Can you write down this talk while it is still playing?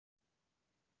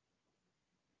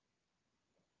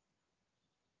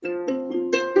Hello,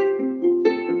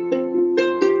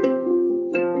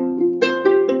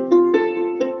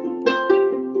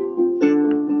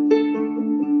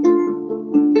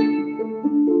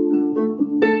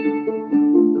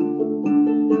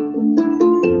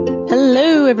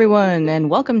 everyone,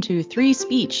 and welcome to Three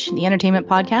Speech, the entertainment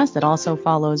podcast that also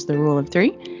follows the rule of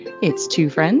three. It's two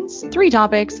friends, three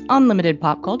topics, unlimited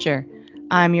pop culture.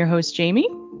 I'm your host, Jamie.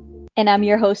 And I'm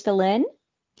your host, Alin.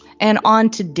 And on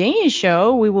today's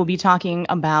show, we will be talking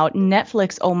about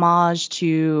Netflix homage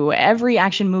to every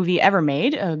action movie ever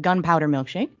made, Gunpowder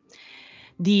Milkshake.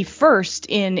 The first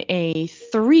in a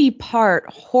three-part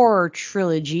horror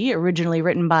trilogy originally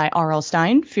written by R.L.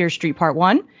 Stine, Fear Street Part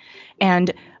 1,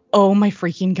 and oh my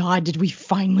freaking God, did we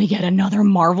finally get another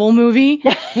Marvel movie?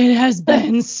 It has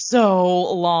been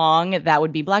so long. That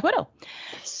would be Black Widow.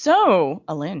 So,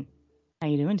 Alin, how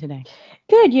you doing today?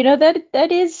 Good. You know,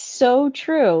 that is so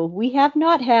true. We have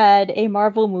not had a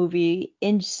Marvel movie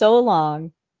in so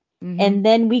long. And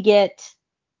then we get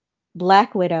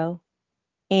Black Widow.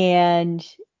 And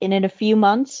in a few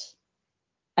months,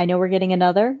 I know we're getting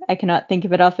another. I cannot think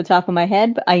of it off the top of my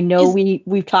head, but I know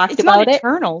we've talked about it. It's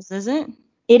not Eternals, is it?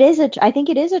 I think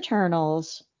it is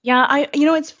Eternals. Yeah,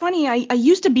 it's funny. I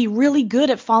used to be really good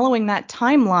at following that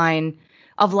timeline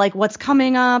of like what's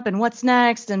coming up and what's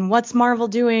next and what's Marvel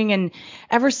doing. And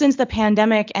ever since the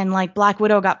pandemic and like Black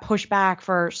Widow got pushed back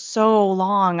for so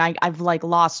long, I've like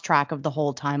lost track of the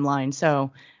whole timeline.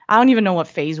 So I don't even know what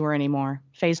phase we're anymore.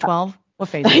 Phase 12? What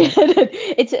phase is it?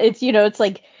 It's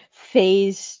like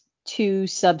phase 2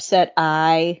 subset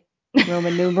I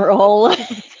Roman numeral.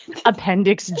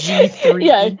 Appendix G3.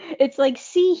 Yeah, it's like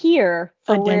see here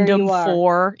for Addendum where you are.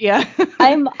 4. Yeah.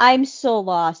 I'm so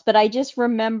lost, but I just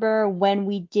remember when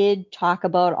we did talk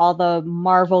about all the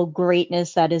Marvel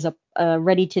greatness that is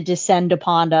ready to descend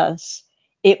upon us.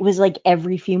 It was like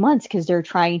every few months because they're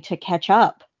trying to catch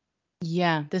up.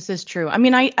 Yeah, this is true. I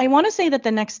mean, I want to say that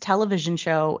the next television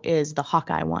show is the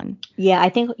Hawkeye one. Yeah, I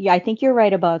think you're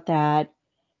right about that.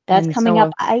 That's And coming so,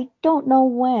 up. I don't know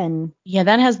when. yeah,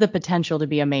 that has the potential to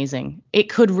be amazing. It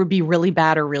could be really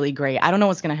bad or really great. I don't know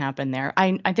what's going to happen there.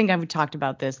 I think I've talked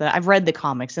about this, that I've read the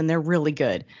comics and they're really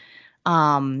good.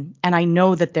 And I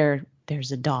know that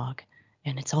there's a dog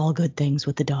and it's all good things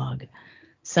with the dog.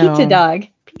 So Pizza dog.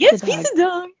 Yes, Pizza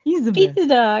Dog. He's the Pizza best.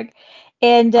 dog.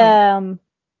 And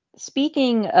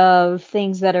speaking of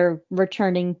things that are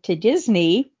returning to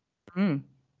Disney,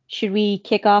 should we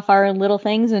kick off our little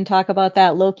things and talk about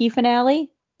that Loki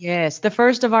finale? Yes, the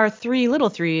first of our three little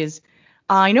threes.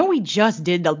 I know we just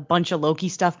did a bunch of Loki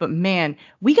stuff, but man,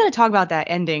 we got to talk about that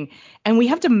ending. And we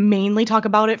have to mainly talk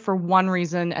about it for one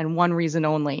reason and one reason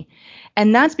only.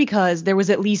 And that's because there was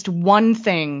at least one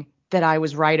thing that I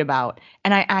was right about.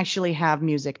 And I actually have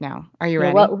music now. Are you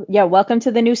ready? Welcome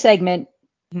to the new segment.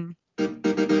 Mhm.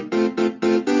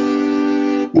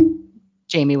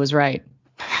 Jamie was right.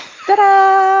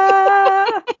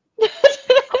 Ta-da!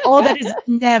 Oh, that is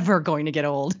never going to get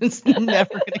old. It's never going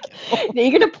to get old.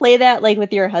 You're gonna play that like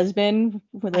with your husband,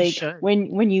 with, I like should.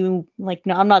 when you like.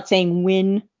 No, I'm not saying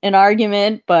win an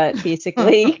argument, but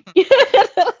basically.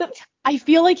 I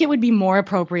feel like it would be more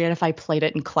appropriate if I played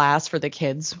it in class for the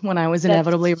kids when I was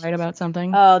inevitably right about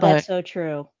something. Oh, that's But so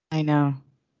true. I know.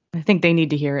 I think they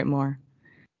need to hear it more.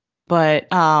 But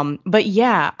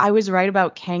yeah, I was right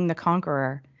about Kang the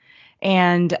Conqueror.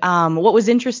 And what was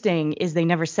interesting is they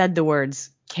never said the words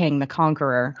Kang the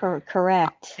Conqueror.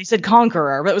 Correct. They said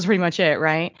Conqueror, but that was pretty much it,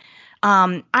 right?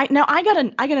 I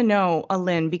gotta know,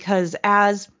 Alin, because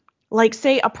as like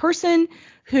say a person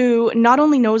who not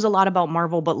only knows a lot about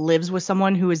Marvel but lives with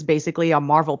someone who is basically a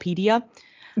Marvelpedia,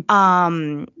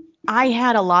 um, I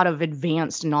had a lot of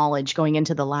advanced knowledge going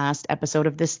into the last episode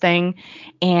of this thing,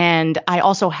 and I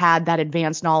also had that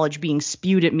advanced knowledge being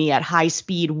spewed at me at high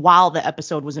speed while the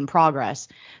episode was in progress.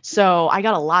 So I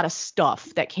got a lot of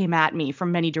stuff that came at me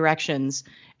from many directions,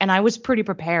 and I was pretty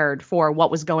prepared for what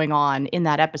was going on in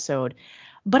that episode.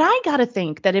 But I gotta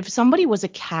think that if somebody was a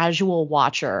casual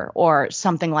watcher or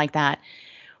something like that,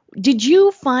 did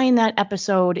you find that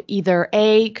episode either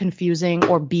A, confusing,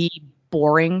 or B,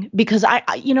 boring? Because I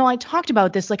talked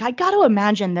about this. Like, I got to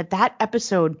imagine that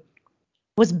episode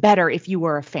was better if you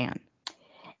were a fan.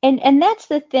 And that's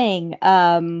the thing.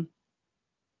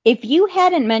 If you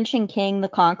hadn't mentioned King the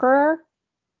Conqueror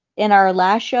in our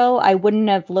last show, I wouldn't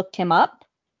have looked him up.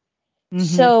 Mm-hmm.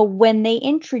 So when they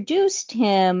introduced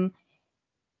him,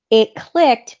 it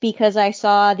clicked because I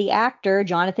saw the actor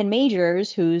Jonathan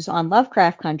Majors, who's on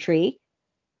Lovecraft Country,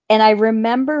 and I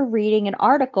remember reading an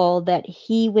article that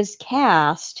he was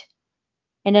cast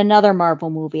in another Marvel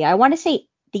movie. I want to say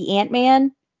the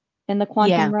Ant-Man in the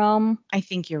Quantum Realm. I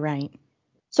think you're right.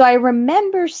 So I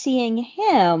remember seeing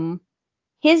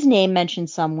his name mentioned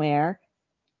somewhere.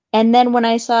 And then when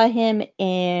I saw him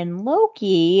in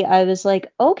Loki, I was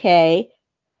like, okay.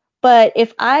 But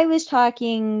if I was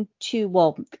talking to,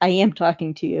 well, I am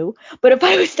talking to you, but if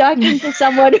I was talking to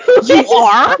someone who You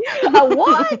are?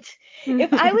 what?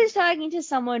 If I was talking to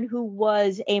someone who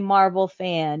was a Marvel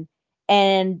fan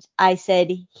and I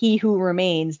said He Who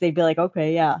Remains, they'd be like,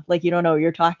 okay, yeah, like you don't know what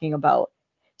you're talking about.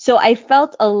 So I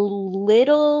felt a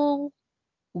little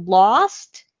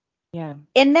lost Yeah.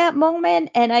 in that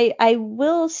moment. And I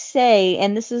will say,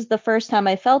 and this is the first time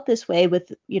I felt this way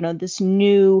with, this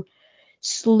new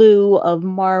slew of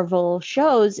Marvel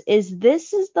shows, is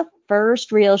this is the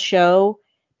first real show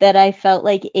that I felt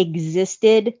like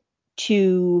existed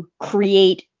to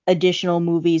create additional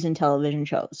movies and television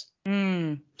shows.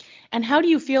 Mm. And how do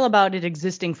you feel about it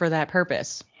existing for that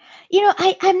purpose?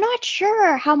 I'm not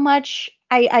sure how much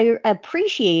I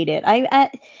appreciate it.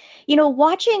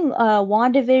 Watching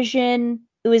WandaVision,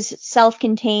 it was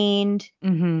self-contained.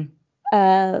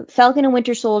 Mm-hmm. Falcon and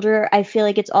Winter Soldier, I feel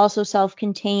like it's also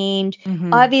self-contained.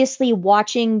 Mm-hmm. Obviously,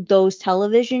 watching those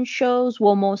television shows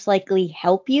will most likely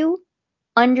help you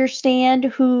understand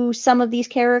who some of these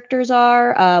characters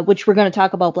are, which we're going to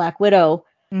talk about Black Widow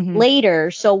Mm-hmm.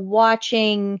 later. So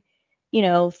watching,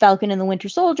 Falcon and the Winter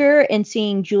Soldier and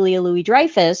seeing Julia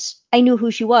Louis-Dreyfus, I knew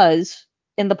who she was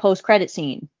in the post-credit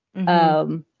scene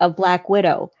Mm-hmm. of Black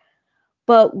Widow.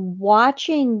 But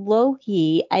watching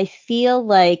Loki, I feel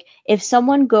like if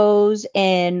someone goes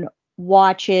and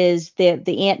watches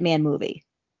the Ant-Man movie,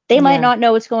 they might Yeah. not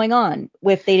know what's going on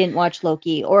if they didn't watch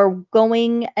Loki, or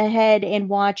going ahead and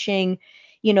watching,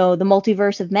 the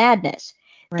Multiverse of Madness.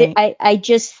 Right. I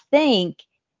just think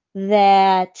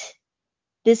that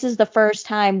this is the first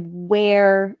time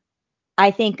where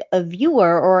I think a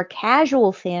viewer or a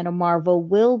casual fan of Marvel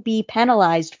will be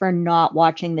penalized for not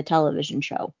watching the television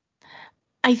show.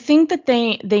 I think that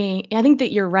I think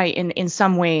that you're right in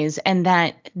some ways, and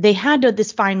that they had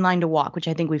this fine line to walk, which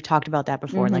I think we've talked about that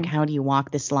before. Like, Hmm. how do you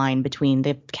walk this line between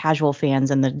the casual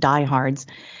fans and the diehards?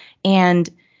 And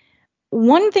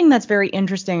one thing that's very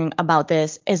interesting about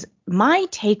this is my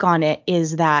take on it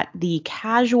is that the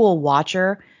casual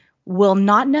watcher will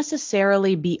not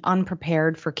necessarily be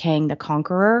unprepared for Kang the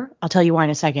Conqueror. I'll tell you why in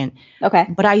a second. Okay.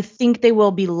 But I think they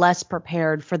will be less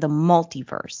prepared for the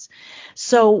multiverse.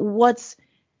 So what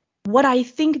I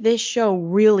think this show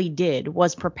really did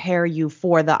was prepare you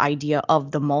for the idea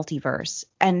of the multiverse.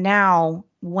 And now,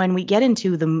 when we get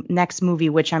into the next movie,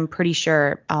 which I'm pretty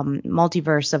sure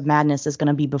Multiverse of Madness is going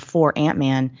to be before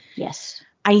Ant-Man, Yes.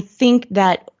 I think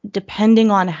that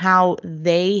depending on how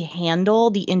they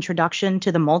handle the introduction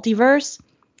to the multiverse,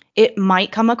 it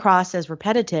might come across as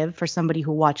repetitive for somebody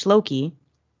who watched Loki,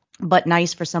 but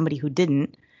nice for somebody who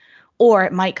didn't, or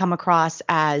it might come across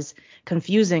as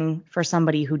confusing for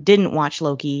somebody who didn't watch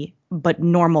Loki, but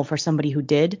normal for somebody who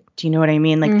did. Do you know what I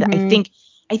mean? Like, Mm-hmm.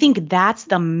 I think that's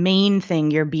the main thing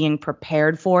you're being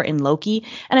prepared for in Loki.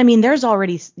 And I mean, there's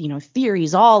already,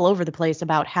 theories all over the place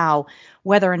about how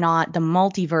whether or not the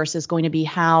multiverse is going to be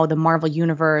how the Marvel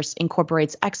universe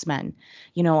incorporates X-Men,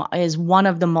 is one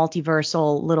of the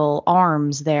multiversal little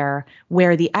arms there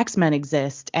where the X-Men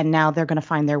exist, and now they're going to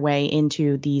find their way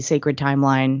into the sacred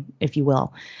timeline, if you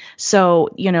will. So,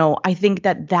 I think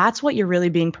that that's what you're really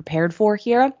being prepared for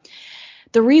here.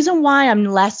 The reason why I'm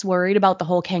less worried about the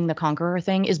whole Kang the Conqueror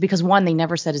thing is because, one, they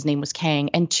never said his name was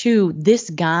Kang, and two, this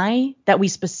guy that we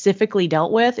specifically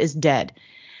dealt with is dead.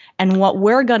 And what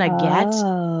we're going to get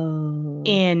Oh.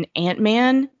 in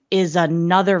Ant-Man is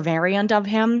another variant of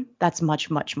him that's much,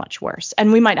 much, much worse.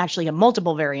 And we might actually have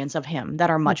multiple variants of him that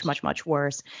are much, Which, much, much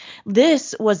worse.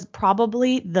 This was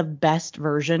probably the best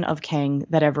version of Kang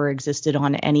that ever existed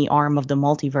on any arm of the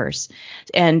multiverse.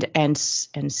 And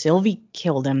Sylvie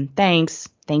killed him. Thanks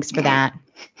for that.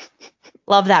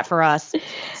 Love that for us.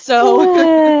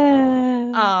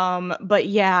 So but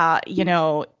yeah,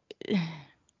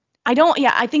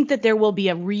 I think that there will be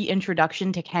a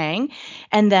reintroduction to Kang,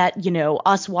 and that,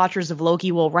 us watchers of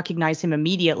Loki will recognize him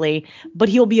immediately, but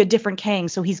he'll be a different Kang,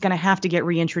 so he's going to have to get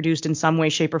reintroduced in some way,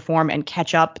 shape, or form and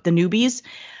catch up the newbies.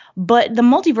 But the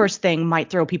multiverse thing might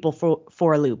throw people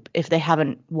for a loop if they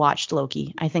haven't watched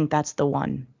Loki. I think that's the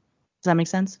one. Does that make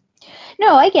sense?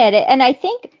 no, I get it. And I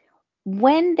think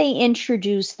when they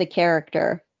introduce the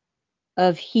character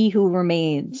of He Who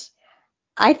Remains,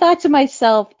 I thought to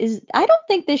myself, I don't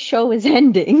think this show is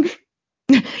ending.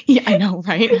 Yeah, I know,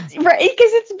 right? Right,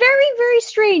 because it's very, very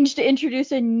strange to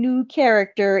introduce a new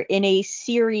character in a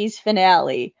series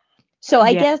finale. So I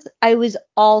Yeah. guess I was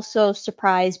also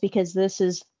surprised because this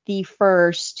is the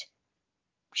first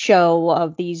show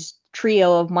of these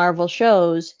trio of Marvel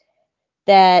shows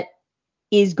that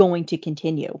is going to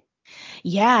continue.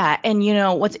 Yeah, and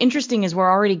what's interesting is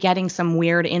we're already getting some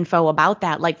weird info about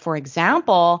that. Like for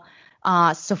example,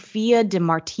 Sophia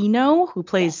DiMartino, who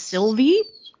plays Sylvie,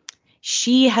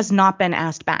 she has not been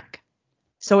asked back.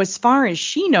 So as far as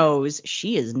she knows,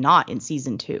 she is not in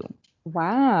season 2.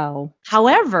 Wow.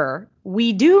 However,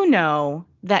 we do know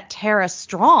that Tara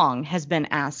Strong has been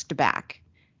asked back.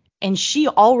 And she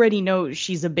already knows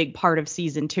she's a big part of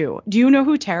season 2. Do you know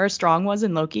who Tara Strong was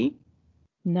in Loki?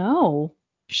 No.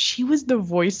 She was the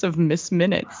voice of Miss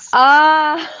Minutes.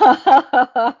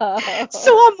 Ah.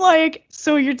 So I'm like,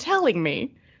 so you're telling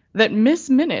me that Miss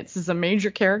Minutes is a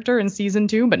major character in season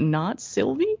 2, but not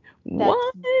Sylvie?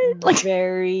 What? That's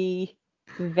very,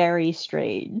 very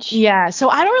strange. Yeah, so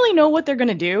I don't really know what they're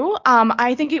gonna do.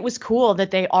 I think it was cool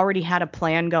that they already had a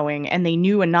plan going and they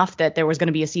knew enough that there was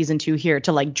gonna be a season 2 here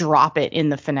to like drop it in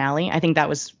the finale. I think that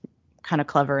was kind of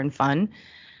clever and fun.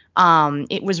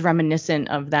 It was reminiscent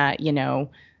of that,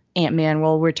 Ant-Man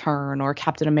will return or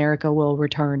Captain America will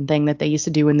return thing that they used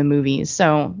to do in the movies.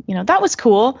 So, that was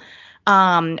cool.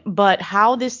 But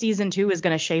how this season 2 is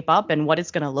gonna shape up and what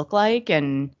it's gonna look like,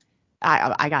 and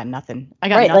I got nothing. I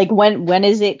got Right, nothing. like when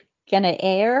is it gonna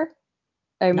air?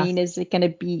 I Nothing. mean, is it gonna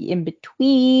be in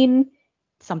between?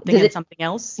 Something and something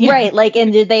else? Yeah. Right, like,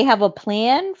 and did they have a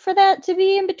plan for that to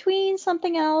be in between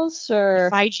something else, or?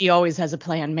 Feige always has a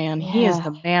plan, man. He is Yeah.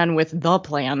 the man with the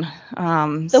plan.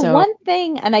 The So one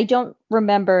thing, and I don't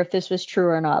remember if this was true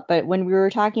or not, but when we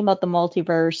were talking about the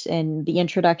multiverse and the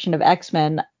introduction of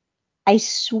X-Men, I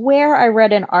swear I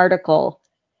read an article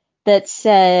that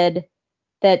said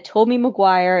that Tobey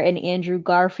Maguire and Andrew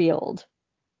Garfield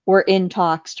were in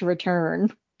talks to return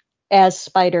as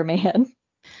Spider-Man.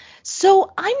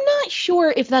 So I'm not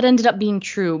sure if that ended up being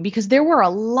true because there were a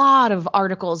lot of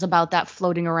articles about that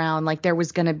floating around. Like there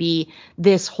was going to be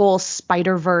this whole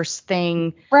Spider-Verse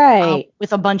thing, Right.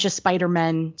 with a bunch of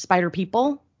Spider-Men, Spider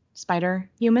people, Spider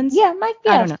humans. Yeah, I don't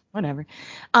yes. know, whatever.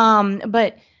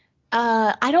 But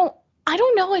I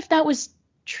don't know if that was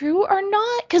true or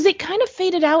not because it kind of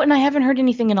faded out and I haven't heard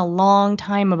anything in a long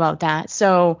time about that.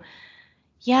 So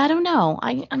yeah, I don't know.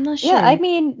 I'm not Yeah, I sure.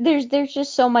 mean, there's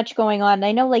just so much going on.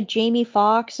 I know like Jamie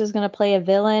Foxx is gonna play a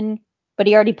villain, but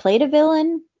he already played a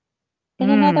villain in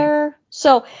Hmm. another.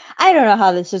 So I don't know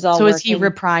how this is all So is he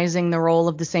working. reprising the role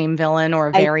of the same villain or a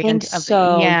I think variant of the,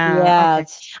 so. yeah, Yeah. okay.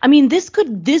 I mean, this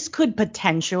could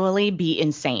potentially be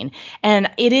insane. And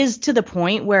it is to the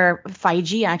point where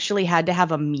Feige actually had to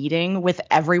have a meeting with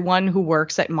everyone who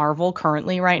works at Marvel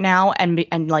currently right now and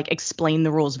like explain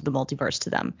the rules of the multiverse to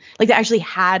them. Like they actually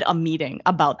had a meeting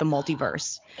about the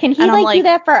multiverse. Can he And I'm like do like,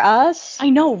 that for us? I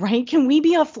know, right? Can we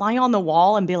be a fly on the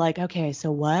wall and be like, okay,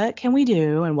 so what can we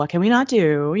do and what can we not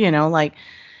do? Like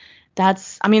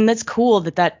I mean, that's cool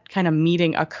that that kind of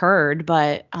meeting occurred,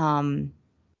 but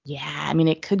yeah, I mean,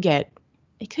 it could get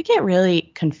really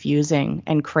confusing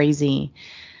and crazy,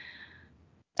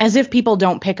 as if people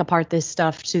don't pick apart this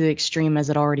stuff to the extreme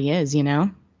as it already is.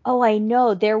 Oh, I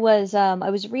know. There was I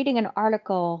was reading an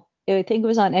article, I think it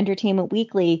was on Entertainment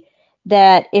Weekly,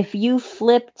 that if you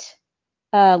flipped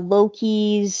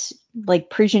Loki's like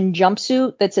Persian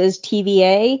jumpsuit that says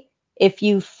TVA, if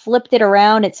you flipped it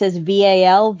around, it says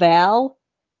VAL, Val,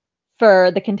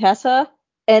 for the Contessa.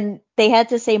 And they had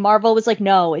to say Marvel was like,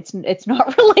 no, it's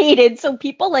not related. So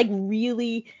people like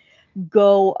really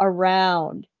go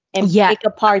around and Yeah, pick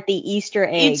apart the Easter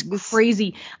it's eggs.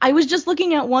 crazy. I was just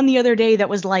looking at one the other day that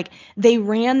was like they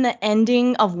ran the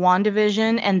ending of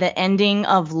WandaVision and the ending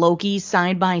of Loki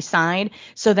side by side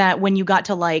so that when you got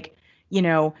to like, you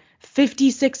know,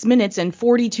 56 minutes and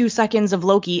 42 seconds of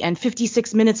Loki and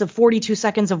 56 minutes of 42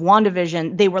 seconds of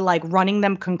WandaVision, they were like running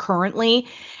them concurrently.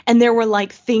 And there were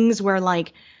like things where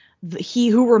like he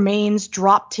who remains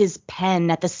dropped his pen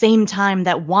at the same time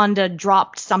that Wanda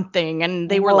dropped something, and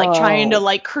they were like trying to Whoa.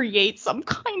 like create some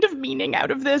kind of meaning out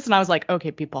of this, and I was like,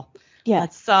 okay, people, Yeah.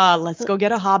 let's go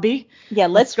get a hobby. Yeah, Let's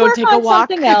let's go work take a on walk.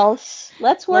 something else.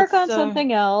 Let's work let's on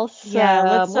something else. Yeah,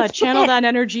 let's Let's put channel that. that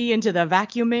energy into the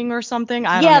vacuuming or something.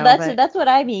 I don't Yeah, know, that's but that's what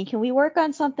I mean. Can we work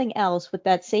on something else with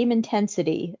that same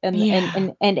intensity and and yeah,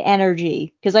 and, and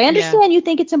energy? Because I yeah. understand you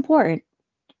think it's important,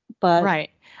 but Right.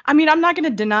 I mean, I'm not going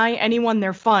to deny anyone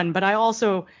their fun, but I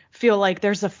also feel like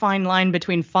there's a fine line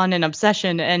between fun and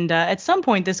obsession, and at some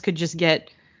point this could just get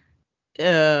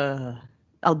uh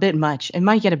a bit much. It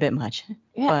might get a bit much,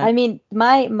 yeah, but I mean,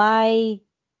 my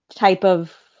type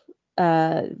of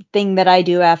thing that I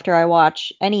do after I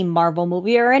watch any Marvel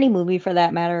movie or any movie for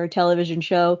that matter, or television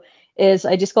show, is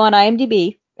I just go on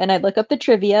IMDb and I look up the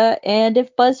trivia, and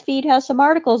if BuzzFeed has some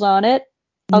articles on it,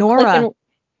 I'll click Nora, and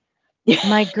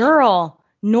My girl,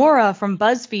 Nora from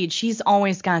BuzzFeed, she's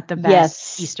always got the best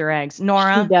Yes, Easter eggs. she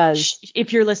Nora, does.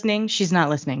 if you're listening, she's not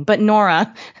listening, but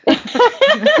Nora.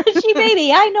 She baby.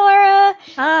 Hi, Nora.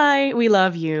 Hi, we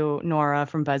love you, Nora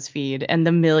from BuzzFeed, and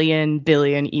the million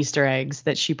billion Easter eggs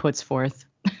that she puts forth.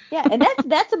 Yeah, and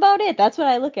that's about it. That's what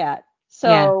I look at.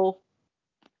 Yeah. So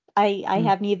I Mm,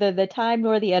 have neither the time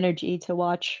nor the energy to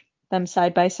watch them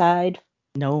side by side.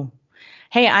 no.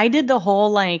 Hey, I did the whole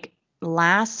like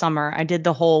last summer, I did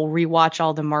the whole rewatch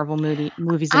all the Marvel movies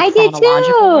in I did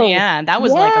chronological. too. Yeah, that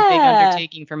was like a big Yeah.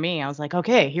 undertaking for me. I was like,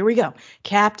 okay, here we go.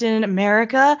 Captain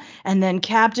America and then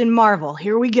Captain Marvel.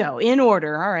 Here we go in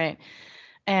order. All right.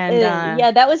 And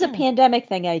Yeah, that was a yeah. pandemic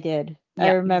thing I did. I Yeah,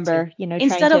 me too. remember, trying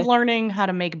Instead of to. learning how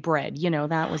to make bread,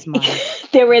 that was my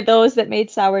There were those that made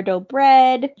sourdough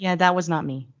bread. yeah, that was not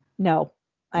me. No,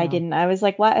 I No. didn't. I was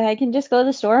like, why? I can just go to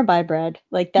the store and buy bread.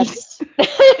 Like that's.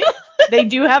 They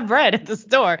do have bread at the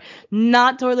store.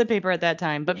 Not toilet paper at that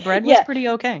time, but bread was Yeah, pretty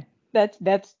okay. that's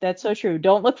so true.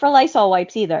 Don't look for Lysol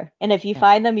wipes either. And if you Yeah.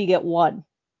 find them, you get one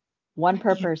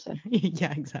per person.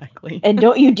 Yeah, exactly. And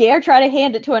don't you dare try to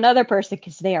hand it to another person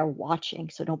because they are watching.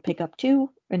 So don't pick up two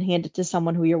and hand it to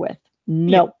someone who you're with. Yeah,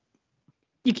 No,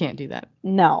 you can't do that.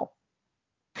 no.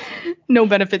 No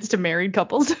benefits to married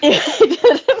couples.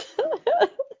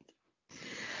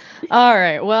 All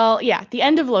right. Well, yeah, the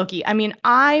end of Loki. I mean,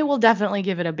 I will definitely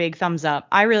give it a big thumbs up.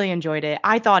 I really enjoyed it.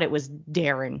 I thought it was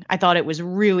daring. I thought it was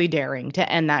really daring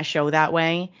to end that show that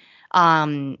way.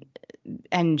 Um,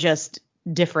 and just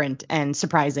different and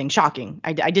surprising, shocking.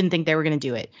 I didn't think they were going to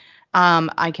do it.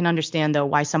 I can understand though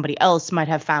why somebody else might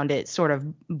have found it sort of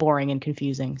boring and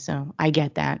confusing. So I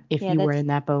get that if Yeah, you were in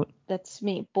that boat. that's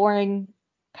me. Boring,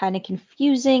 kind of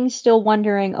confusing, still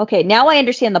wondering. Okay, now I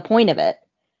understand the point of it,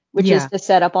 which is Yeah. to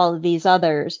set up all of these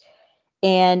others.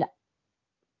 And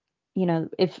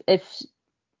if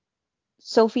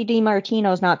Sophie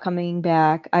DiMartino's not coming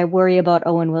back, I worry about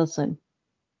Owen Wilson.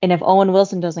 And if Owen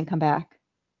Wilson doesn't come back,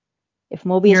 if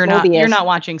You're Mobius, not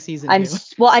watching season 2.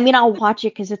 well, I mean, I'll watch it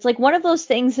because it's like one of those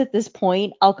things at this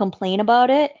point, I'll complain about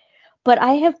it, but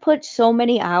I have put so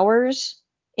many hours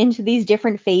into these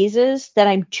different phases that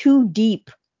I'm too deep.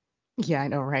 Yeah, I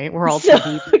know, right? We're all So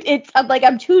too deep. I'm like,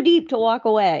 I'm too deep to walk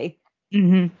away.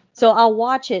 Mm-hmm. So I'll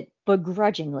watch it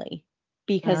begrudgingly All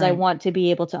because I right. want to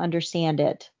be able to understand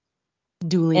it.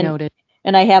 Duly And noted.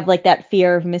 and I have like that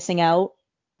fear of missing out,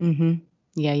 Mm-hmm.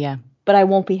 Yeah, yeah. but I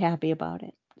won't be happy about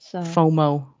it. So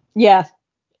FOMO. yeah,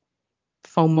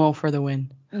 FOMO for the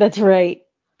win. that's right.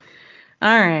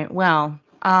 All right. Well,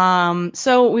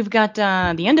 so we've got the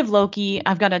end of Loki.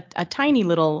 I've got a tiny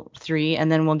little 3,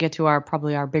 and then we'll get to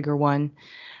probably our bigger one.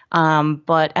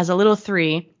 But as a little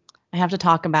 3, I have to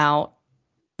talk about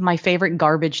my favorite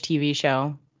garbage TV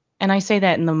show. And I say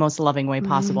that in the most loving way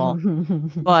possible.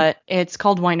 But it's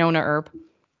called Winona Earp.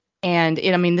 And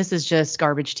I mean, this is just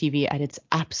garbage TV at its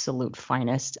absolute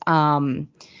finest.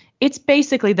 It's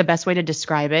basically the best way to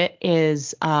describe it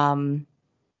is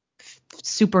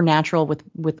supernatural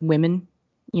with women.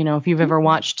 If you've ever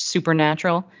watched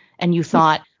Supernatural and you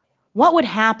thought, what would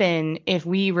happen if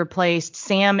we replaced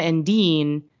Sam and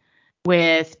Dean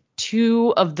with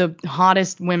two of the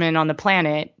hottest women on the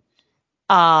planet,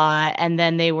 and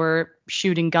then they were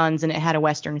shooting guns and it had a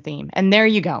Western theme? And there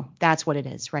you go. That's what it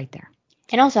is right there.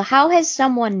 And also, how has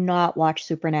someone not watched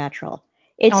Supernatural?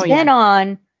 It's Oh been yeah.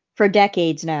 on for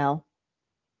decades now.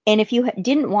 And if you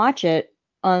didn't watch it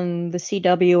on the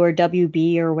CW or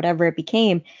WB or whatever it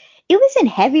became, it was in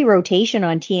heavy rotation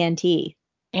on TNT.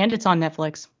 And it's on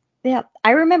Netflix. Yeah,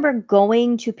 I remember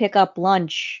going to pick up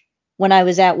lunch when I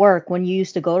was at work, when you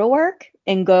used to go to work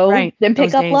and go Right. then pick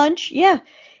Those up days. lunch. Yeah.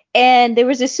 And there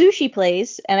was a sushi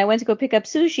place, and I went to go pick up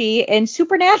sushi, and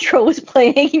Supernatural was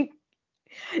playing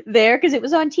there because it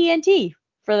was on TNT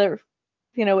for at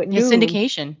Yeah, noon.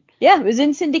 syndication. Yeah, it was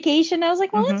in syndication. I was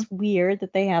like, well, Mm-hmm. that's weird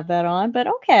that they have that on, but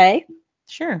okay.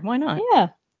 Sure, why not? Yeah.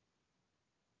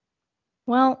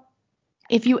 Well,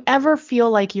 if you ever feel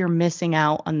like you're missing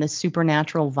out on the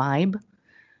supernatural vibe,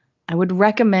 I would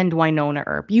recommend Winona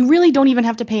Earp. You really don't even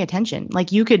have to pay attention.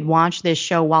 Like you could watch this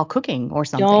show while cooking or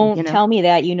something, Don't tell me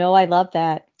that. I love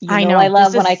that. I I know.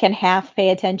 love when I can half pay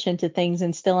attention to things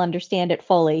and still understand it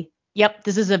fully. Yep,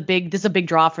 this is a big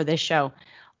draw for this show.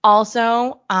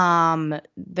 Also,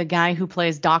 the guy who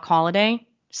plays Doc Holliday,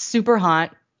 super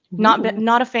hot. Ooh.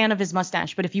 Not a fan of his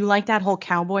mustache, but if you like that whole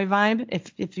cowboy vibe,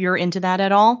 if you're into that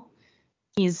at all,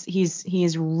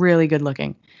 he's really good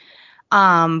looking.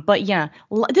 But yeah,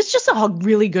 this is just a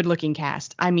really good looking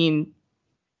cast. I mean,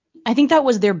 I think that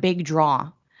was their big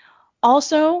draw.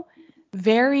 Also,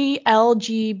 very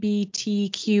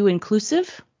LGBTQ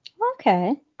inclusive.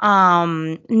 Okay.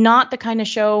 Not the kind of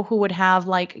show who would have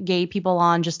like gay people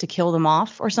on just to kill them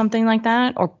off or something like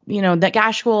that, or the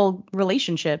actual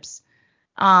relationships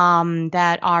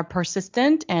that are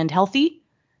persistent and healthy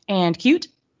and cute,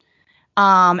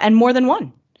 and more than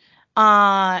one.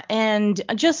 And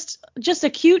just a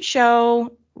cute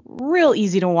show, real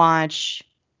easy to watch.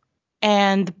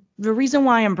 And the reason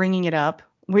why I'm bringing it up,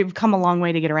 we've come a long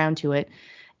way to get around to it,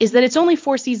 is that it's only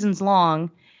 4 seasons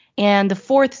long, and the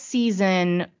 4th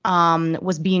season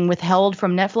was being withheld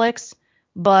from Netflix,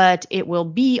 but it will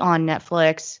be on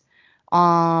Netflix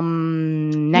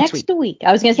next week. Next week.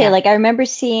 I was gonna say, Yeah. like, I remember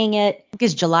seeing it. I think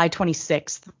it's July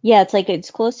 26th. Yeah, it's like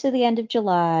it's close to the end of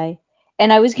July.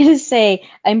 And I was gonna say,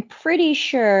 I'm pretty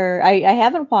sure I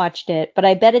haven't watched it, but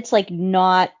I bet it's like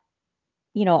not,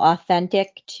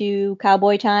 authentic to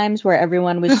cowboy times where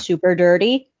everyone was super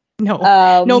dirty.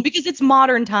 No, because it's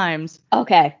modern times.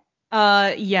 Okay.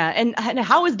 Yeah, and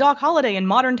how is Doc Holliday in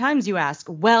modern times, you ask?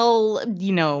 Well,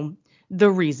 the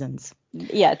reasons.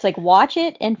 Yeah, it's like watch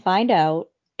it and find out.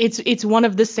 It's one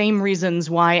of the same reasons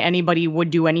why anybody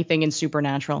would do anything in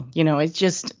Supernatural. It's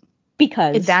just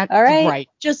Because. that All right. right.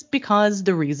 Just because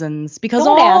the reasons. Because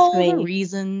Don't ask me. the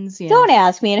reasons. Yeah. Don't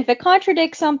ask me. And if it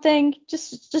contradicts something,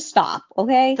 just stop,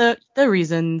 okay? The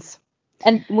reasons.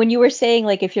 And when you were saying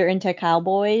like if you're into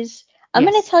cowboys, I'm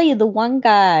Yes. gonna tell you the one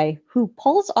guy who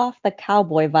pulls off the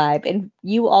cowboy vibe, and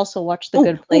you also watch The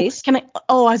Good Place. I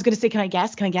was gonna say, can I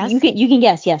guess? You can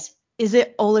guess, yes. Is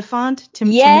it Oliphant?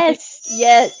 Yes, Timothy?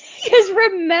 yes. Because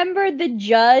remember the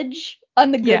judge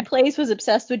on The Good Place was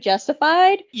obsessed with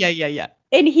Justified? Yeah.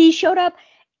 And he showed up.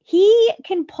 He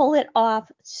can pull it off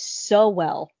so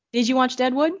well. Did you watch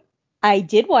Deadwood? I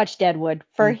did watch Deadwood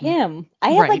for him.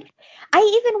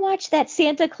 I even watched that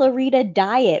Santa Clarita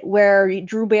Diet where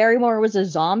Drew Barrymore was a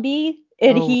zombie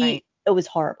and it was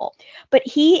horrible. But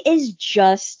he is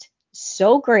just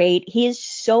so great. He is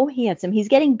so handsome. He's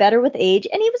getting better with age,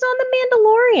 and he was on The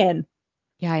Mandalorian.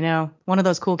 Yeah, I know. One of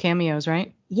those cool cameos,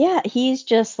 right? Yeah, he's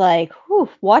just like,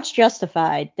 watch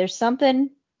Justified. There's something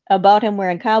about him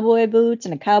wearing cowboy boots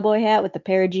and a cowboy hat with a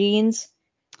pair of jeans.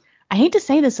 I hate to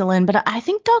say this, Ellen, but I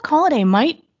think Doc Holliday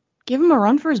might give him a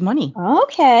run for his money.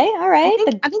 Okay, all right.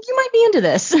 I think you might be into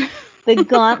this. The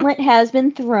gauntlet has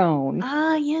been thrown.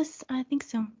 Yes, I think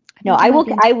so. I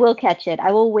will catch it.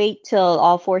 I will wait till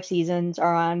all 4 seasons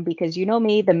are on because you know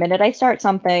me, the minute I start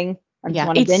something, I just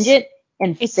want to binge it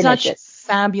and finish it. It's such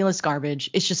fabulous garbage.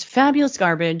 It's just fabulous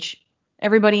garbage.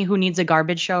 Everybody who needs a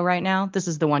garbage show right now, this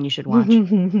is the one you should watch.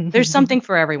 There's something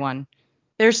for everyone.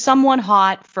 There's someone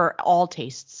hot for all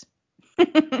tastes.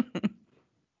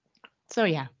 So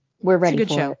yeah, we're ready.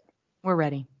 It's a good show. We're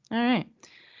ready. All right.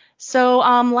 So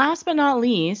last but not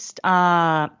least,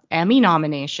 Emmy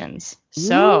nominations.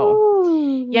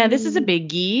 So yeah, this is a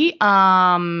biggie.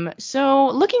 So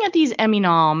looking at these Emmy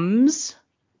noms,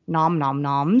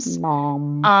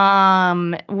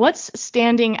 what's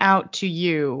standing out to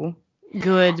you?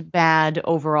 Good, bad,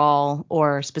 overall,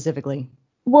 or specifically?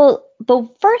 Well, the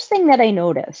first thing that I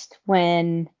noticed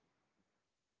when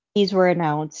these were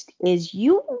announced is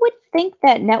you would think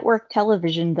that network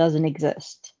television doesn't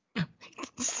exist.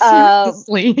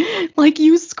 Seriously, like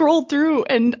you scroll through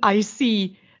and I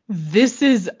see This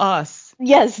Is Us.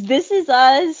 Yes, This Is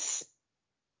Us.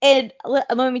 And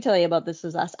let me tell you about This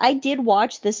Is Us. I did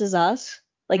watch This Is Us,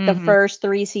 like the first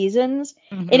 3 seasons,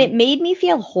 and it made me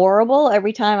feel horrible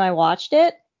every time I watched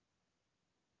it.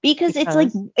 Because it's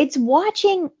like, it's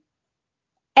watching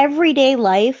everyday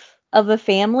life of a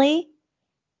family,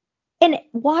 and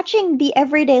watching the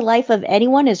everyday life of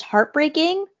anyone is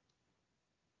heartbreaking.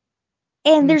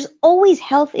 And there's always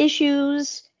health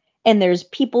issues, and there's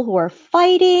people who are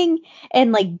fighting,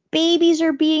 and like babies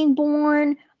are being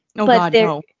born. Oh God,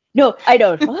 no. No, I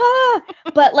don't.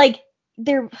 But like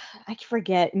I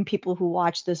forget, and people who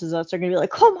watch This Is Us are gonna be like,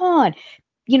 come on.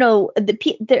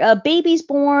 The baby's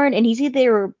born, and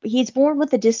he's born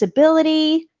with a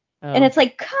disability, and it's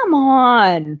like, come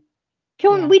on.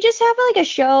 Can we just have like a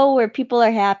show where people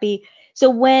are happy? So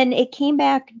when it came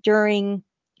back during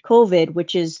COVID,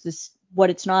 which is what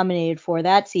it's nominated for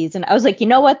that season, I was like, you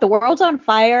know what? The world's on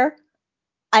fire.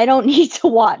 I don't need to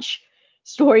watch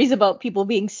stories about people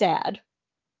being sad.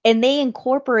 And they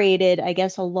incorporated, I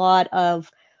guess, a lot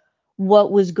of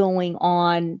what was going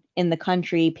on in the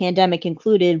country, pandemic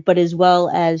included, but as well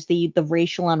as the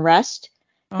racial unrest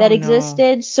that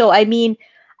existed. No. So, I mean,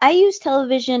 I use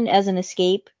television as an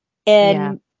escape,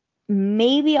 and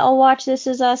maybe I'll watch This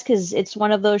Is Us because it's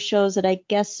one of those shows that I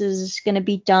guess is going to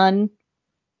be done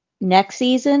next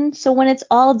season. So when it's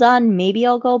all done, maybe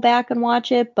I'll go back and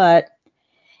watch it. But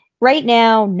right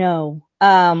now, no.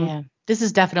 This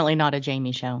is definitely not a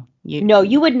Jamie show. No,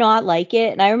 you would not like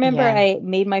it. And I remember Yeah. I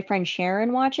made my friend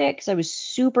Sharon watch it because I was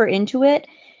super into it.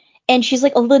 And she's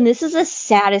like, "Oh, Lynn, this is the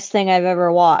saddest thing I've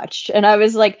ever watched." And I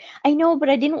was like, "I know, but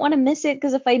I didn't want to miss it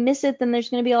because if I miss it, then there's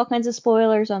going to be all kinds of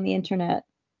spoilers on the internet."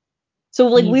 So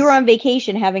like we were Nice. on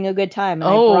vacation having a good time, and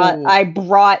Oh. I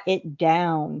brought it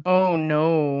down. Oh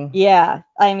no. Yeah,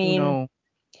 I Oh mean, no.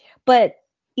 but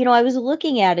I was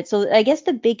looking at it. So I guess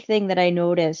the big thing that I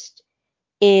noticed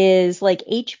is like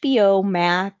HBO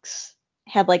Max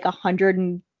had like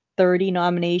 130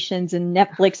 nominations and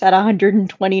Netflix had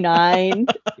 129.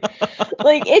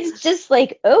 Like it's just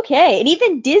like okay, and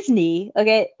even Disney.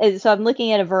 Okay, so I'm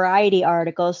looking at a Variety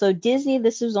article. So Disney,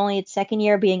 this was only its second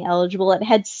year being eligible. It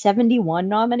had 71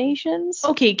 nominations.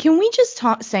 Okay, can we just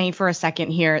say for a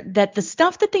second here that the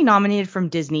stuff that they nominated from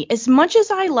Disney, as much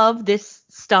as I love this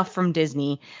stuff from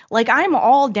Disney, like I'm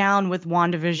all down with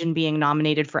WandaVision being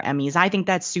nominated for Emmys. I think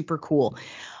that's super cool.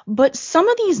 But some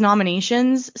of these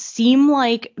nominations seem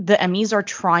like the Emmys are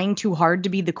trying too hard to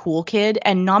be the cool kid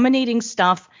and nominating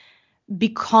stuff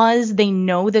because they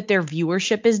know that their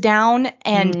viewership is down.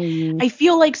 And Mm, I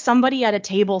feel like somebody at a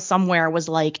table somewhere was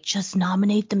like, just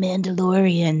nominate The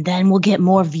Mandalorian, then we'll get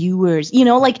more viewers.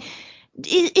 Like,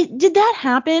 did that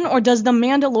happen? Or does The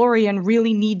Mandalorian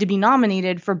really need to be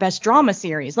nominated for Best Drama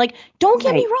Series? Like, don't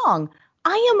get me right. wrong.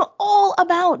 I am all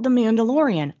about The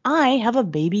Mandalorian. I have a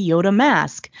Baby Yoda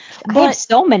mask. I have But,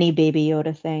 so many Baby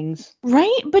Yoda things.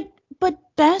 right? But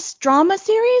Best Drama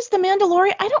Series, The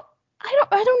Mandalorian, I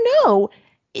don't know.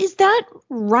 Is that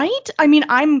right? I mean,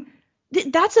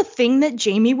 that's a thing that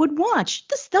Jamie would watch.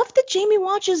 The stuff that Jamie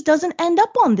watches doesn't end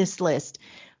up on this list.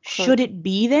 Should Correct. it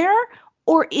be there?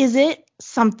 Or is it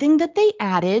something that they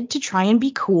added to try and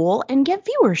be cool and get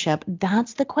viewership?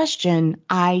 That's the question.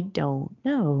 I don't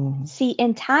know. See,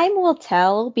 and time will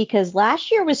tell because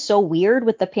last year was so weird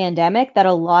with the pandemic that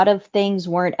a lot of things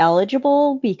weren't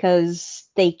eligible because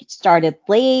they started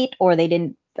late or they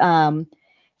didn't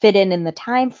fit in the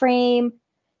time frame.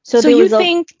 So So there you was a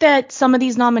think that some of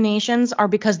these nominations are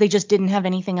because they just didn't have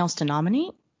anything else to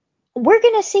nominate? we're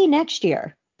gonna see next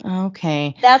year.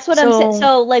 Okay. That's what I'm saying. So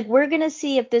So like we're gonna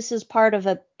see if this is part of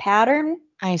a pattern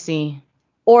I see.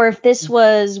 or if this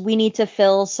was we need to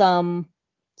fill some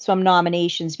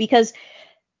nominations because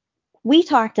we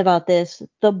talked about this.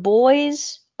 The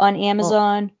Boys on Well,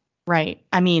 Amazon, right.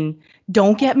 I mean,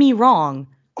 don't get me wrong.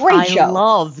 great I show.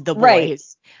 love The Right.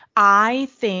 Boys. I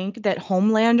think that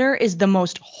Homelander is the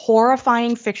most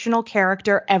horrifying fictional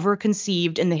character ever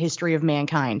conceived in the history of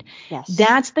mankind. Yes.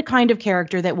 That's the kind of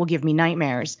character that will give me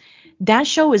nightmares. That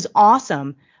show is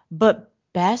awesome, but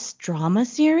best drama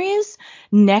series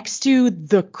next to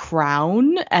The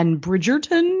Crown and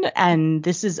Bridgerton and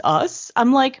This Is Us,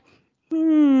 I'm like, I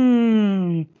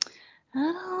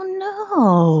don't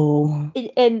know.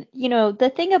 And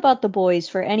the thing about The Boys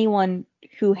for anyone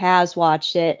who has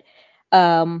watched it,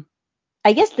 um,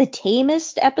 I guess the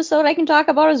tamest episode I can talk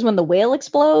about is when the whale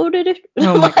exploded.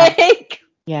 Oh my God. Like,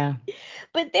 Yeah.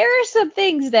 but there are some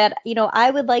things that, I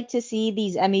would like to see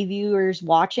these Emmy viewers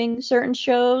watching certain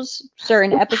shows,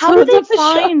 certain How do episodes they of the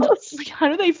find shows. like how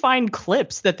do they find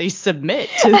clips that they submit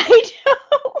to? I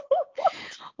know.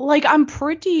 Like I'm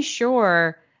pretty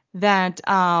sure that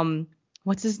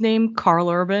what's his name? Carl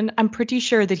Urban. I'm pretty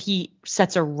sure that he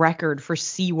sets a record for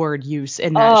C word use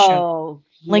in that show. Oh,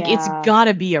 Like it's yeah.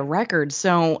 gotta be a record.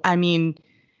 So I mean,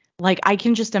 like I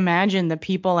can just imagine the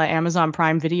people at Amazon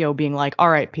Prime Video being like, all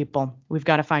right, people, we've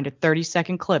got to find a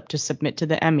 30-second clip to submit to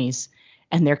the Emmys.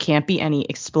 And there can't be any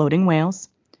exploding whales,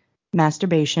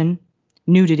 masturbation,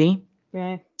 nudity,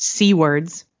 Yeah. C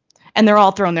words. And they're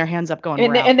all throwing their hands up going,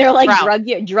 And we're out. they're We're like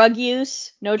out. drug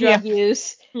use, no Yeah. drug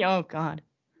use. Oh, God.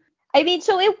 I mean,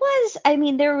 so it was. I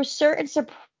mean, there were certain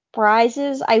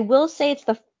surprises. I will say it's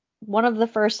the one of the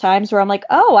first times where I'm like,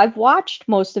 oh, I've watched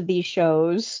most of these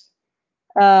shows.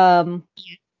 Um,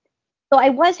 so I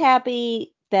was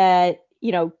happy that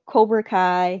Cobra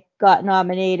Kai got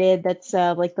nominated. That's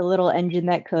like the little engine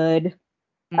that could.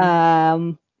 Mm,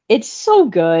 Um, it's so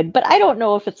good, but I don't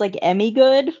know if it's like Emmy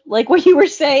good, like what you were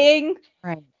saying.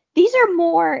 right. These are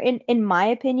more, in my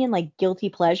opinion, like guilty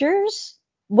pleasures.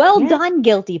 Well Yeah. done,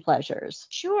 guilty pleasures.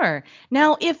 Sure.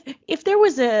 Now, if there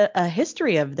was a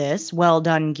history of this, well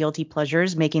done guilty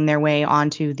pleasures making their way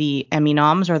onto the Emmy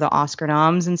noms or the Oscar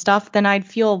noms and stuff, then I'd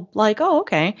feel like, oh,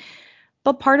 okay.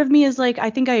 But part of me is like, I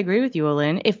think I agree with you,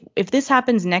 Olin. If this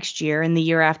happens next year and the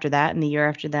year after that and the year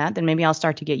after that, then maybe I'll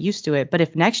start to get used to it. But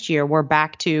if next year we're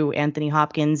back to Anthony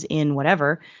Hopkins in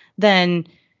whatever, then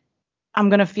I'm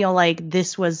gonna feel like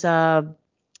this was a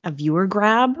viewer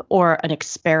grab or an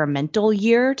experimental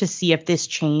year to see if this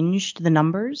changed the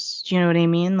numbers. Do you know what I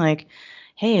mean? Like,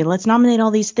 hey, let's nominate all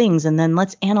these things and then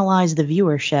let's analyze the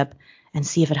viewership and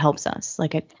see if it helps us.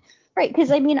 Like it. Right,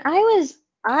 because I mean, I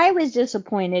was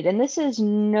disappointed, and this is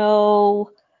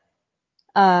no,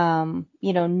 no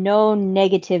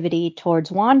negativity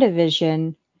towards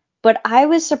WandaVision, but I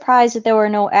was surprised that there were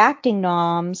no acting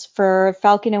noms for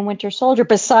Falcon and Winter Soldier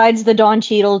besides the Don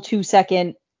Cheadle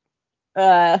 2-second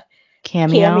uh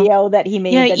Cameo. cameo that he Yeah,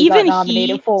 made that he got even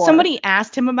nominated for. somebody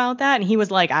asked him about that and he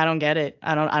was like, I don't get it.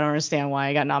 I don't understand why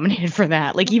I got nominated for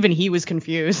that. Like even he was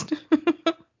confused.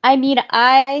 I mean,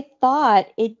 I thought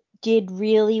it did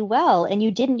really well, and you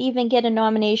didn't even get a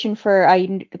nomination for,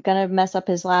 I'm gonna mess up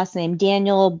his last name,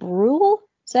 Daniel Bruhl?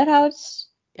 Is that how it's,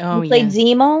 Oh who played yeah.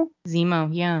 Zemo? Zemo,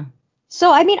 yeah.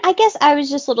 So, I mean, I guess I was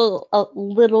just a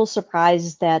little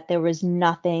surprised that there was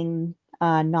nothing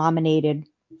nominated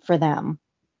for them.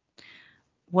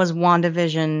 Was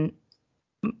WandaVision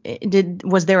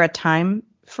was there a time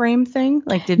frame thing?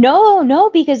 Like did No, no,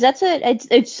 because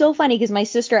it's so funny because my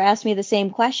sister asked me the same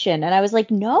question, and I was like,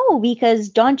 no, because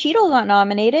Don Cheadle got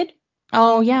nominated.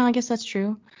 Oh yeah, I guess that's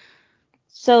true.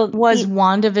 So Was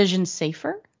WandaVision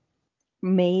safer?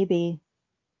 maybe.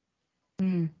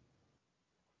 Hmm. I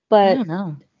But don't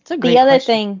know. It's a the great other question.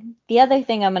 thing, the other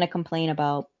thing I'm going to complain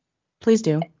about, Please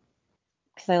do.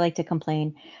 because I like to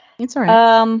complain. It's all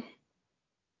right. Um,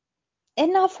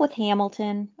 Enough with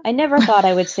Hamilton. I never thought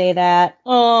I would say that.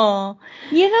 Oh.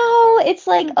 It's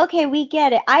like, okay, we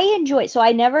get it. I enjoy it. So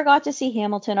I never got to see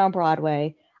Hamilton on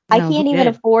Broadway. I No, who can't even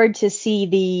did? afford to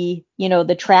see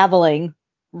the traveling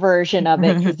version of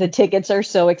it because the tickets are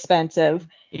so expensive.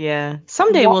 Yeah.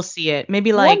 Someday What we'll see it.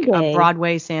 Maybe one like a day,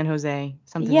 Broadway San Jose,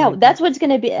 something yeah, like that. that's what's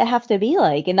gonna be have to be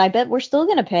like, and I bet we're still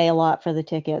gonna pay a lot for the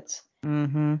tickets.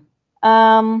 Mm-hmm.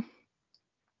 Um,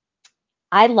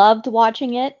 I loved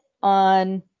watching it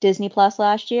on Disney Plus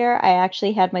last year. I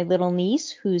actually had my little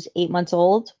niece, who's 8 months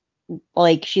old,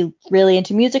 like she's really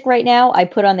into music right now. I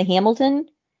put on the Hamilton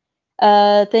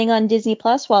thing on Disney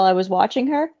Plus while I was watching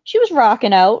her. She was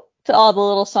rocking out to all the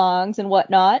little songs and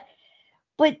whatnot.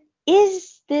 But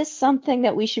is this something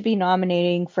that we should be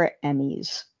nominating for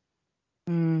Emmys?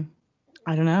 Mm,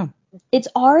 I don't know. It's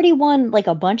already won like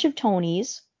a bunch of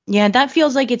Tonys. Yeah, that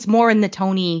feels like it's more in the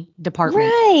Tony department.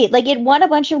 Right. Like it won a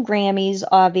bunch of Grammys,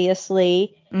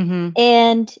 obviously. Mm-hmm.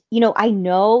 And, I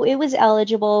know it was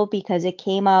eligible because it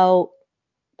came out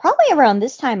probably around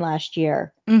this time last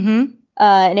year. Mm-hmm.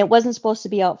 And it wasn't supposed to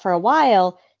be out for a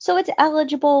while. So it's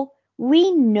eligible.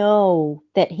 We know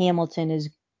that Hamilton is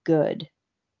good.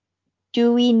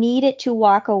 Do we need it to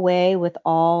walk away with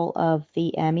all of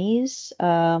the Emmys?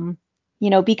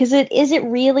 Because it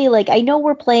really like, I know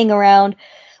we're playing around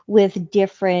with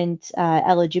different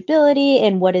eligibility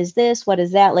and what is this, what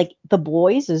is that? Like The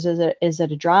Boys, is it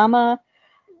a drama?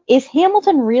 Is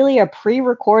Hamilton really a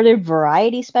pre-recorded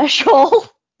variety special?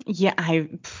 Yeah,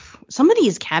 some of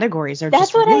these categories are That's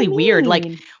just what I really weird. Like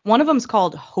mean. one of them's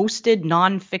called hosted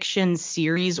nonfiction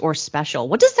series or special.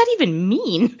 What does that even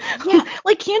mean? Yeah,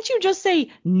 Like, can't you just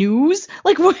say news?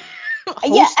 Like, what?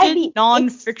 yeah. I Hosted mean,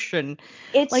 nonfiction.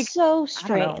 it's Like, so I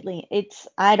don't know. strange.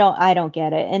 I don't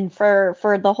get it. And for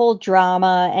the whole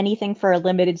drama, anything for a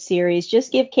limited series,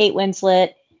 just give Kate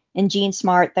Winslet and Jean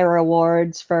Smart their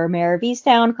awards for Mayor of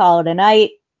Easttown, call it a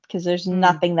night, because there's Hmm.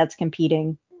 nothing that's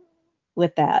competing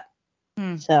with that.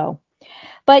 Hmm. So,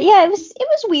 but yeah, it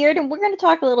was weird, and we're going to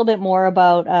talk a little bit more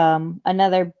about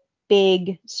another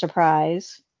big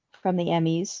surprise from the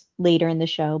Emmys later in the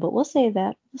show, but we'll save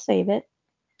that. We'll save it.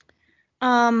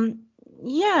 Um,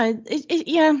 yeah,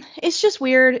 yeah, it's just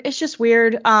weird. It's just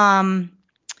weird.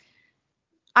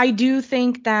 I do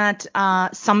think that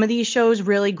some of these shows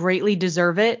really greatly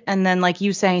deserve it, and then like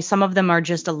you say, some of them are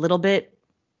just a little bit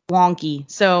wonky.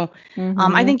 So I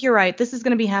Hmm. think you're right. This is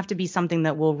going to have to be something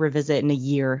that we'll revisit in a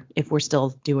year if we're still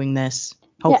doing this.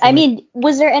 Yeah, I Hopefully. mean,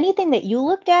 was there anything that you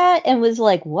looked at and was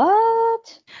like,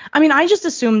 what? I mean, I just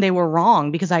assumed they were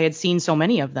wrong because I had seen so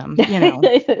many of them. You know.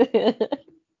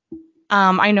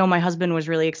 I know my husband was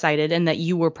really excited, and that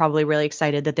you were probably really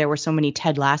excited that there were so many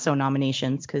Ted Lasso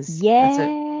nominations because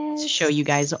it's a show you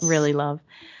guys really Yes. love.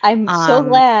 I'm so Um,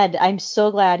 glad. I'm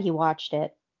so glad he watched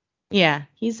it. yeah,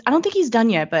 I don't think he's done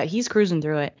yet, but he's cruising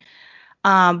through it.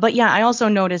 But yeah, I also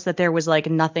noticed that there was like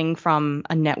nothing from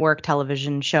a network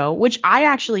television show, which I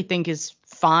actually think is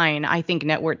fine. I think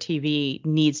network TV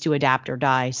needs to adapt or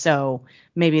die. So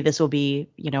maybe this will be,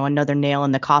 another nail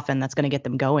in the coffin that's going to get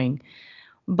them going.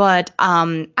 But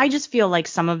I just feel like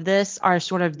some of this are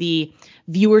sort of the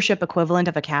viewership equivalent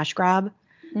of a cash grab.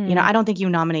 Mm. I don't think you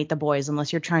nominate The Boys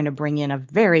unless you're trying to bring in a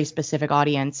very specific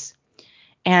audience.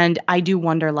 And I do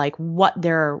wonder like what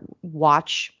their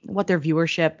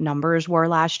viewership numbers were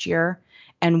last year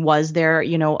And was there,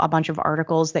 a bunch of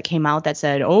articles that came out that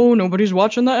said, oh, nobody's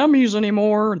watching the Emmys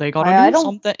anymore. They got to I do don't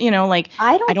something,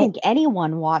 I I don't don't. think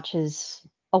anyone watches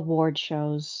award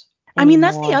shows I mean,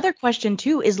 that's the anymore. other question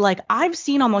too, is like, I've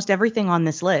seen almost everything on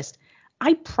this list.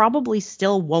 I probably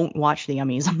still won't watch the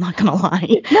Emmys. I'm not going to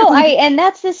lie. No, Like, and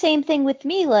that's the same thing with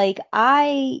me. Like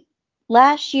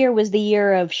last year was the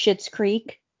year of Schitt's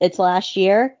Creek. It's last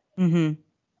year, hmm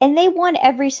and they won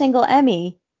every single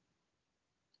Emmy.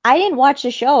 I didn't watch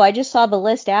the show. I just saw the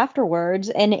list afterwards,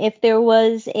 and if there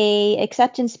was a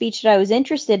acceptance speech that I was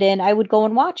interested in, I would go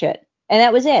and watch it. And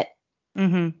that was it.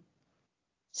 hmm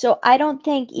So I don't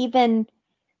think even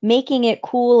making it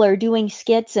cool or doing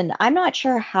skits, and I'm not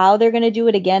sure how they're going to do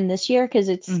it again this year because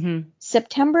it's hmm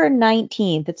September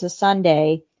 19th. It's a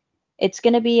Sunday. It's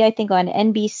going to be, I think, on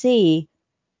NBC,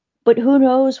 but who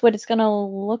knows what it's going to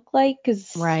look like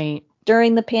because Right.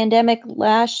 during the pandemic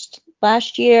last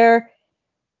year,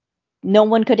 no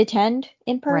one could attend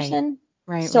in Right. person.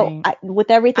 Right. So Right. with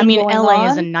I everything mean, going LA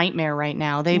is a on, nightmare right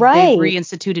now. They've right.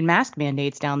 reinstituted mask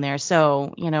mandates down there.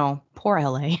 So, poor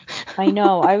LA. I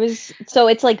know. So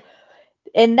it's like,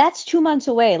 and that's 2 months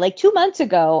away. Like 2 months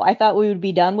ago, I thought we would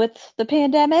be done with the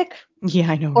pandemic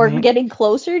Yeah, I know, or right? getting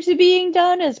closer to being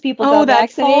done as people Oh, got that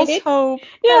false vaccinated. hope.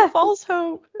 That Yeah. false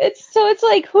hope. It's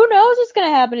like, who knows what's going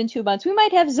to happen in 2 months? We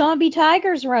might have zombie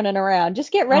tigers running around.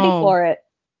 Just get ready Oh, for it.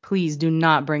 please do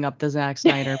not bring up the Zack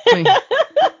Snyder. Please.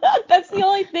 That's the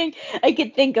only thing I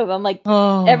could think of. I'm like,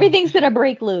 Oh, everything's going to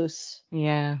break loose.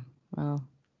 yeah. Well,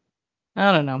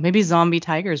 I don't know. Maybe zombie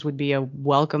tigers would be a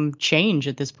welcome change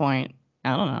at this point.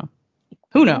 I don't know.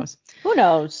 Who Yeah. knows? Who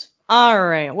knows? All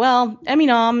right. Well, Emmy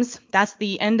noms, that's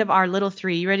the end of our little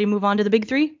three. You ready to move on to the big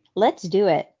three? Let's do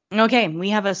it. Okay, we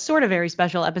have a sort of very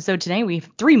special episode today. We have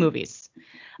three movies.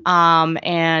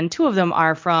 And two of them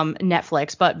are from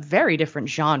Netflix, but very different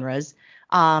genres.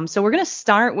 So we're gonna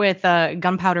start with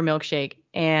Gunpowder Milkshake.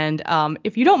 And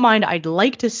if you don't mind, I'd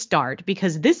like to start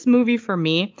because this movie for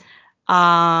me,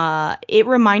 it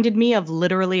reminded me of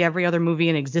literally every other movie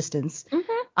in existence,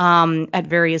 Hmm. at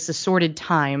various assorted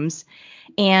times.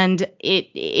 And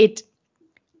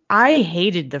I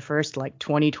hated the first like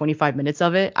 25 minutes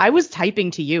of it. I was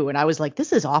typing to you and I was like,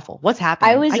 this is awful. What's I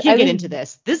happening? I was I can't get was into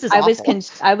this. This is awful.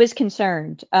 I was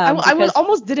concerned I was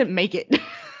almost didn't make it.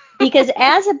 because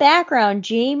as a background,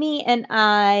 Jamie and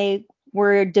I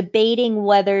were debating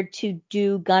whether to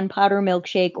do Gunpowder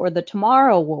Milkshake or The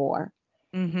Tomorrow War.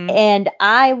 hmm And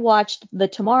I watched The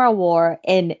Tomorrow War,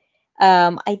 and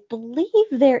I believe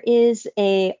there is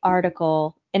a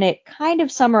article, and it kind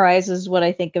of summarizes what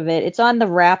I think of it. It's on the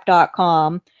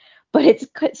wrap.com, but it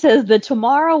says The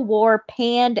Tomorrow War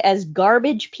panned as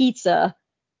garbage pizza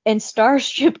and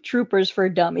Starship Troopers for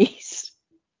dummies.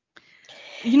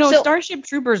 So Starship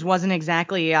Troopers wasn't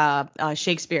exactly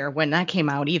Shakespeare when that came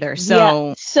out either. yeah,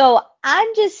 So, so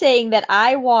I'm just saying that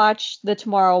I watched The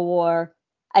Tomorrow War.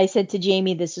 I said to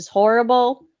Jamie, this is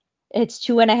horrible. It's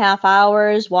 2.5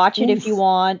 hours. Watch it if you oof.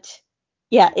 want.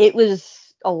 Yeah, it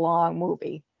was a long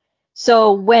movie.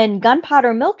 So when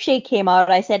Gunpowder Milkshake came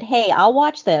out, I said, hey, I'll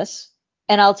watch this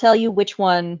and I'll tell you which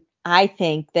one I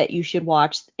think that you should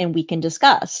watch and we can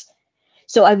discuss.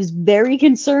 So I was very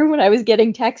concerned when I was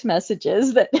getting text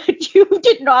messages that you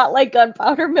did not like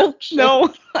Gunpowder Milkshake.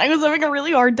 No, I was having a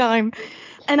really hard time.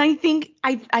 And I think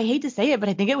I hate to say it, but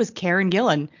I think it was Karen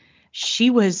Gillan. She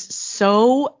was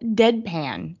so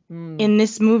deadpan Hmm. in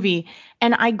this movie.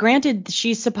 And I granted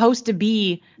she's supposed to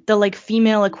be the like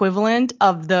female equivalent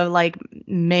of the like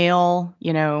male,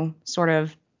 sort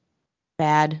of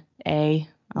bad A.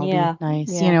 I'll be Yeah,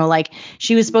 nice. yeah. Like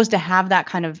she was supposed to have that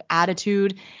kind of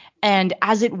attitude. And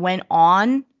as it went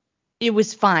on, it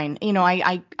was fine.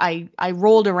 I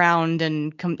rolled around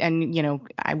and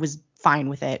I was fine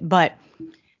with it. But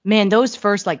man, those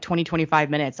first like 25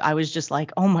 minutes, I was just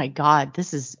like, oh my God,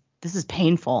 this is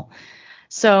painful.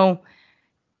 So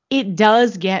it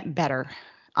does get better.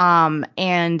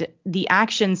 And the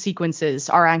action sequences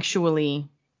are actually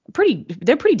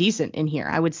they're pretty decent in here,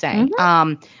 I would say.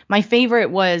 Hmm. My favorite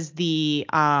was the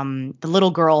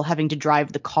little girl having to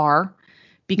drive the car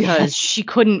because Yes. she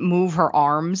couldn't move her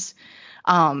arms.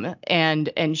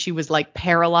 And she was like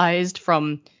paralyzed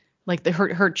from like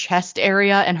her chest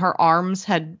area, and her arms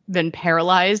had been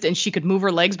paralyzed, and she could move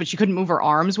her legs but she couldn't move her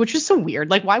arms, which is so weird.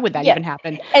 Like, why would that Yeah. even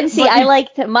happen? And see, But I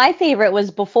liked my favorite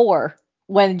was before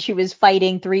when she was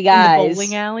fighting three in the bowling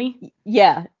guys. alley,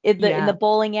 Yeah, in the yeah,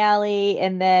 bowling alley,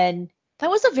 and then that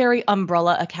was a very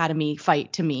Umbrella Academy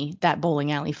fight to me, that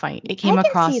bowling alley fight. It I came can see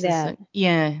across as that.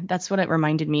 yeah, that's what it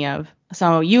reminded me of.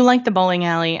 So you like the bowling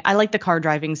alley. I like the car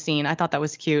driving scene. I thought that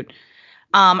was cute.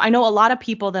 I know a lot of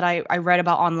people that I read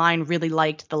about online really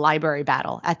liked the library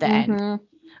battle at the end,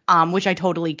 Mm-hmm. which I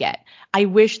totally get. I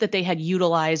wish that they had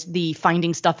utilized the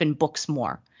finding stuff in books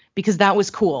more because that was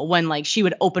cool when like she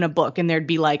would open a book and there'd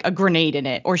be like a grenade in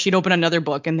it, or she'd open another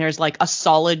book and there's like a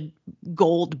solid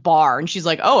gold bar and she's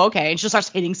like, oh, okay. And she starts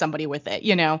hitting somebody with it,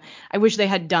 you know. I wish they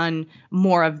had done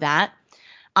more of that.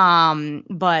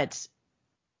 But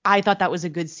I thought that was a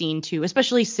good scene too,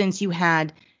 especially since you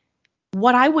had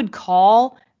what I would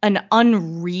call an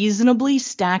unreasonably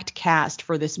stacked cast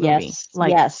for this movie. Yes,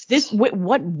 Like this, yes.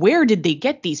 where did they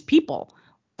get these people?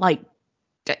 Like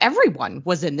everyone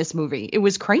was in this movie. It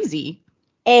was crazy.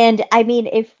 And I mean,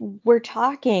 if we're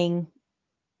talking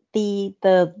the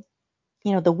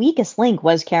the weakest link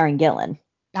was Karen Gillan,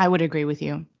 I would agree with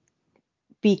you.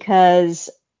 because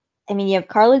I mean, you have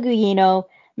Carla Gugino,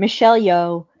 Michelle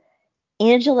Yeoh,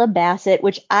 Angela Bassett,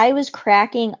 which I was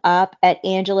cracking up at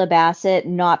Angela Bassett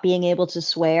not being able to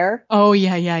swear. Oh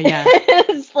yeah, yeah, yeah.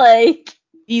 It's like,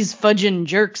 These fudging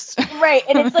jerks. right,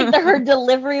 and it's like her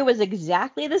delivery was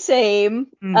exactly the same.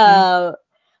 Mhm.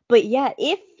 But yeah,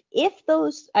 if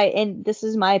those and this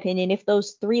is my opinion, if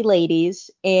those three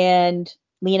ladies and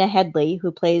Lena Headey,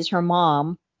 who plays her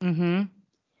mom, Mhm.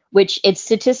 which it's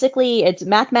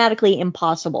mathematically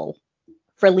impossible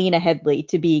for Lena Headey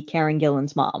to be Karen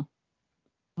Gillan's mom.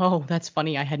 Oh, that's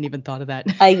funny. I hadn't even thought of that.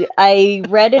 I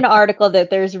read an article that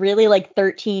there's really like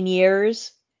 13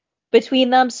 years between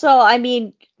them. So I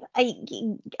mean, I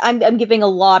I'm giving a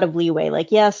lot of leeway.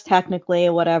 Like, yes, technically,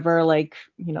 whatever, like,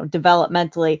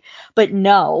 developmentally, but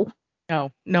no,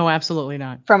 No, no, absolutely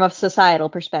not. from a societal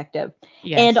perspective.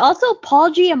 And Yes. also,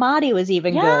 Paul Giamatti was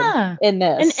even good Yeah. in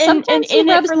this. And Sometimes he in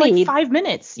it rubs for like me. 5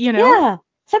 minutes, you know? Yeah.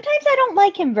 Sometimes I don't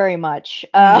like him very much.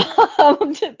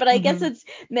 Mm. But I guess Mhm.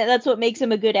 that's what makes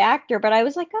him a good actor. But I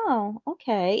was like, oh,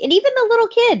 okay. And even the little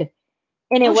kid,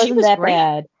 and it Oh, she wasn't was that great.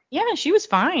 bad. Yeah, she was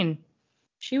fine.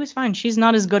 She was fine. She's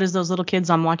not as good as those little kids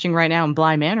I'm watching right now in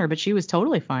Bly Manor, but she was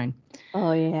totally fine.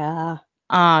 Oh yeah.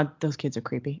 Those kids are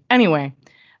creepy. Anyway,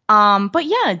 but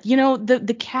yeah,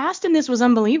 the cast in this was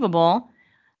unbelievable.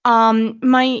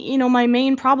 My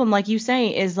main problem, like you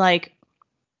say, is like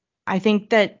I think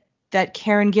that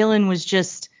Karen Gillan was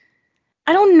just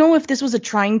I don't know if this was a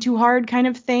trying too hard kind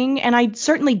of thing, and I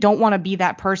certainly don't want to be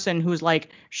that person who's like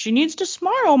she needs to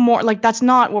smile more. Like that's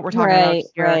not what we're talking about Right,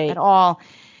 here at right. all.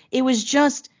 It was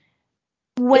just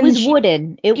It when was she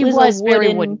wooden. It it was a was very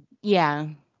wooden. wooden. Yeah.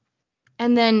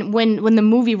 And then when the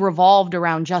movie revolved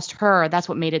around just her, that's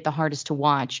what made it the hardest to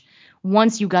watch.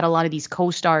 Once you got a lot of these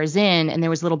co-stars in and there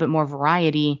was a little bit more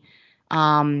variety,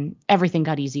 everything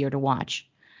got easier to watch.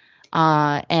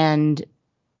 And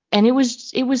it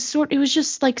was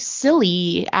just like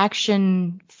silly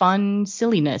action, fun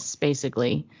silliness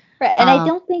basically. Right, and I Um,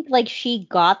 don't think like she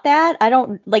got that. I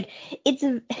don't like it's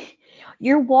a,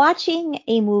 you're watching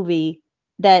a movie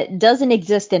that doesn't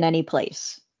exist in any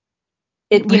place.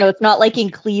 It's not like in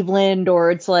Cleveland,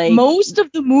 or it's like most of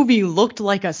the movie looked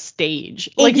like a stage.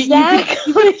 Like you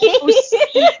could almost see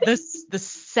exactly. the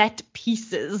set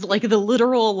pieces, like the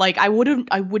literal like I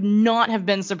would not have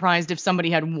been surprised if somebody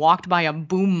had walked by a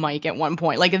boom mic at one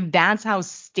point. Like that's how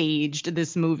staged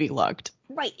this movie looked.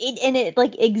 Right, and it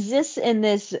like exists in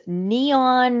this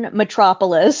neon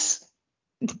metropolis.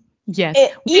 Yes,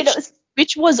 It,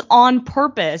 which was on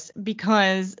purpose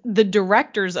because the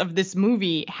directors of this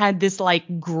movie had this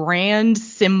like grand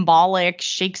symbolic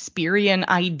Shakespearean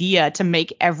idea to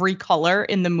make every color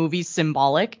in the movie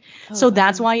symbolic. So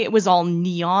that's oh, why it was all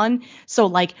neon. So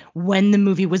like when the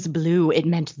movie was blue, it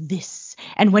meant this.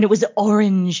 And when it was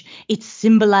orange, it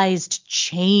symbolized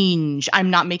change. I'm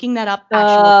not making that up,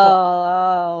 actual quote.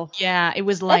 oh, Yeah, it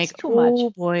was that's like, too much. oh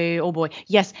boy, oh boy.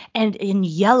 Yes, and in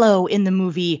yellow in the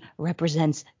movie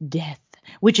represents death,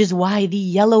 which is why the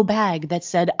yellow bag that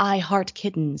said "I heart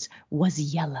kittens" was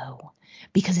yellow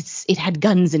because it had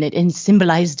guns in it and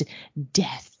symbolized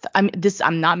death.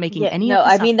 I'm not making Yeah, any of no,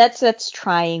 I this up. mean that's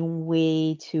trying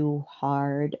way too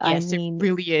hard. I Yes, it mean,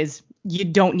 really is. You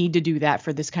don't need to do that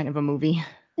for this kind of a movie.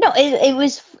 no, it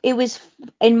was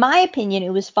in my opinion it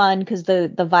was fun because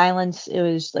the violence, it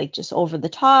was like just over the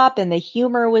top, and the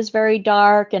humor was very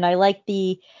dark, and I like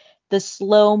the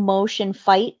slow motion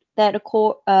fight that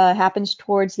happens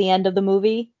towards the end of the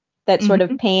movie that sort of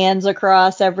Mhm. pans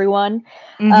across everyone.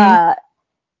 Mhm. Uh,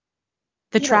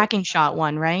 The you know, tracking shot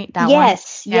one, right? That one?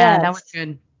 yes, Yeah, that was yes,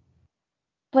 good.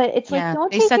 but it's like Yeah,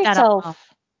 they set that up well.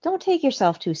 don't take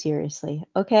yourself too seriously,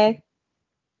 okay?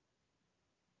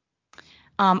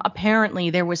 Apparently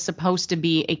there was supposed to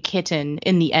be a kitten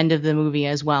in the end of the movie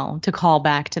as well to call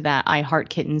back to that I Heart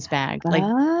Kittens bag. Like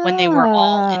when they were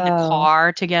all in the Oh.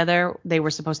 car together, they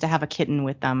were supposed to have a kitten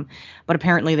with them, but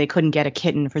apparently they couldn't get a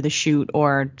kitten for the shoot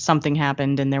or something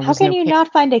happened and there How was can no you kitten.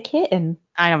 not find a kitten?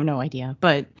 I have no idea,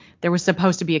 but there was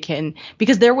supposed to be a kitten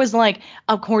because there was like,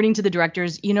 according to the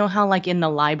directors, you know how like in the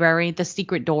library, the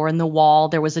secret door in the wall,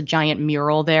 there was a giant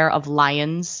mural there of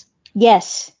lions.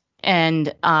 Yes.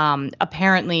 And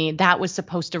apparently that was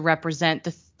supposed to represent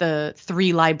the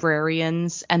three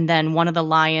librarians. And then one of the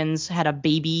lions had a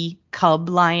baby cub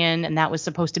lion, and that was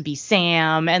supposed to be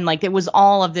Sam. And like it was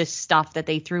all of this stuff that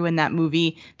they threw in that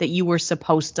movie that you were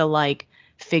supposed to like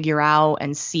figure out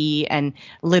and see. And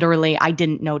literally, I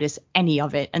didn't notice any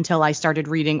of it until I started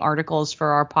reading articles for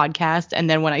our podcast. And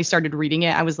then when I started reading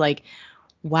it, I was like,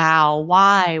 wow,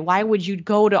 why? Why would you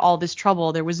go to all this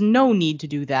trouble? There was no need to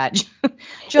do that.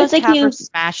 It's Just like have her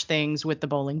smash things with the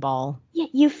bowling ball.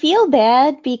 you feel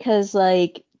bad because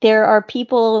like there are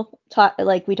people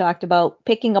like we talked about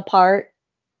picking apart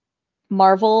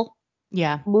Marvel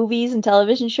Yeah. movies and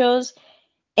television shows,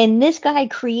 and this guy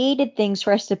created things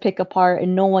for us to pick apart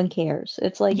and no one cares.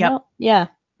 It's like, Yep. no, yeah,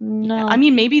 Yeah. I no.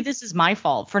 mean, maybe this is my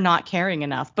fault for not caring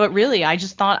enough, but really, I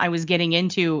just thought I was getting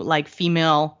into like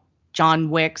female John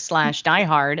Wick / Die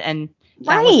Hard, and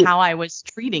that was Right. how I was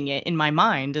treating it in my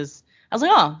mind. As I was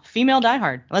like, oh, female Die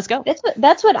Hard, let's go.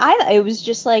 That's what it was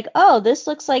just like, oh, this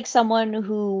looks like someone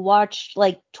who watched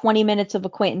like 20 minutes of a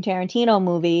Quentin Tarantino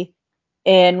movie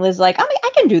and was like, I mean,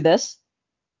 I can do this.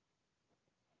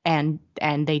 And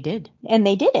they did. And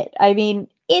they did it. I mean,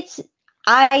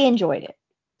 I enjoyed it.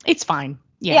 It's fine.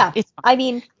 Yeah, Yeah. it's fine. I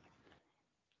mean,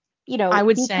 I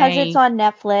would because it's say, on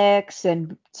Netflix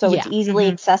and so it's yeah. easily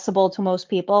accessible to most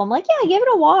people, I'm like, yeah, give it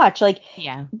a watch. Like,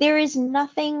 Yeah. there is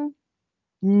nothing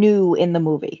new in the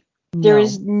movie. There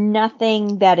is No.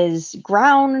 nothing that is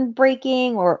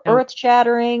groundbreaking or Nope.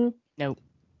 earth-shattering. Nope.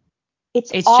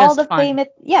 It's It's all just the fun. famous,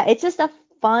 yeah, it's just a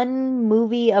fun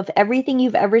movie of everything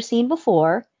you've ever seen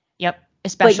before. Yep. But you,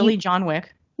 Especially John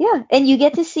Wick. yeah, and you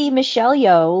get to see Michelle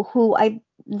Yeoh, who I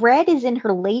read is in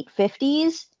her late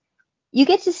 50s. You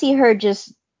get to see her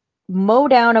just mow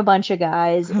down a bunch of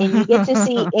guys, and you get to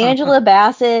see Angela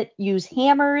Bassett use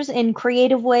hammers in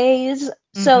creative ways.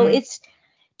 So hmm it's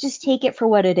just take it for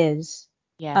what it is.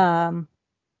 Yeah. Um,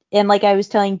 and like I was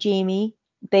telling Jamie,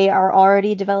 they are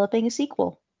already developing a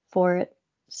sequel for it.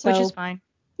 Which is So fine.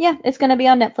 yeah, it's gonna be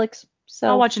on Netflix. I'll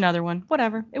So watch another one.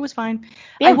 Whatever. It was fine.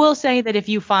 I yeah, will say that if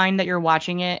you find that you're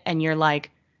watching it and you're like,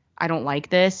 I don't like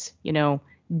this,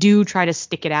 do try to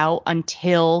stick it out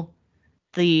until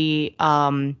the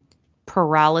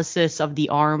paralysis of the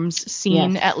arms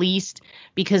scene at yes. least,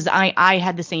 because I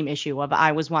had the same issue of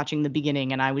I was watching the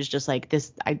beginning and I was just like,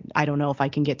 this I don't know if I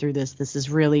can get through this. This is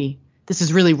really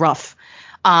rough.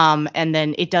 And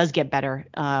then it does get better.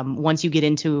 Once you get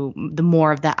into the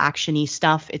more of the actiony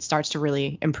stuff, it starts to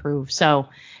really improve. So,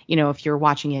 if you're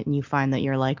watching it and you find that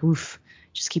you're like, oof,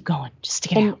 just keep going, just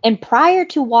stick it out. And prior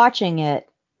to watching it,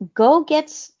 go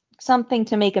get something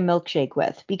to make a milkshake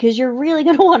with because you're really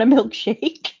gonna want a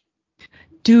milkshake.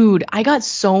 Dude, I got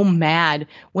so mad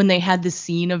when they had the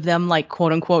scene of them like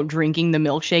quote unquote drinking the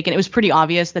milkshake, and it was pretty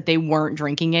obvious that they weren't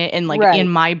drinking it. And like in Right.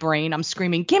 my brain, I'm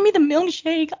screaming, "Give me the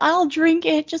milkshake! I'll drink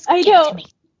it. Just I give it to know. me."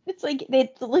 It's like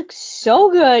it looks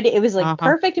so good. It was like Uh-huh.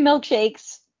 perfect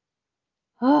milkshakes.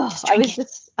 Oh, Just drink it.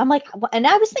 I'm like, and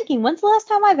I was thinking, when's the last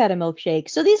time I've had a milkshake?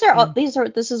 So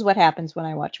Mm. this is what happens when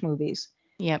I watch movies.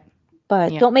 Yep.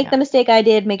 But Yep. don't make Yep. the mistake I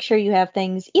did. Make sure you have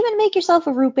things. Even make yourself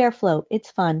a root beer float.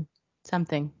 It's fun.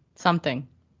 Something. Something.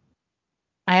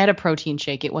 I had a protein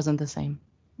shake. It wasn't the same.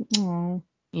 Oh,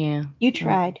 Yeah. you Yeah.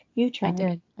 tried. You I tried.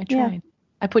 did. I Yeah. tried.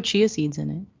 I put chia seeds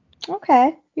in it.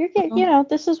 Okay. You're good. Oh.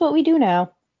 This is what we do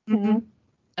now. Mm-hmm.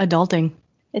 Adulting.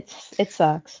 It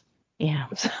sucks. Yeah.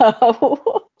 So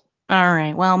All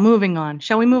right. Well, moving on.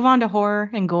 Shall we move on to horror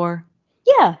and gore?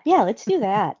 yeah, let's do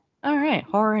that. All right,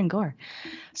 horror and gore.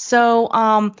 So,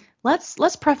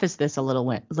 let's preface this a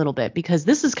little bit because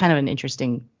this is kind of an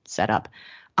interesting setup.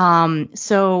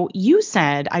 So you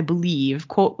said, I believe,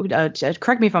 quote,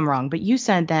 correct me if I'm wrong, but you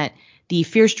said that the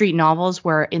Fear Street novels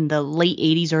were in the late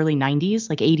 80s, early 90s,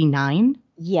 like 89. Is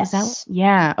that? Yes.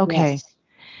 Yeah. Okay. Yes.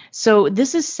 So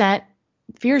this is set.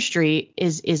 Fear Street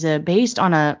is based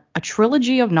on a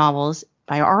trilogy of novels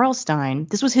by R.L. Stein.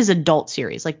 This was his adult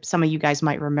series. Like some of you guys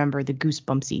might remember the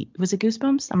Goosebumpsy. Was it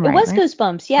Goosebumps? I'm It right, was right?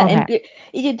 Goosebumps, yeah. Okay.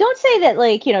 And you don't say that,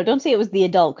 like, don't say it was the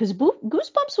adult, because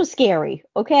Goosebumps was scary,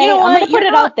 You okay? know I'm what? gonna put You're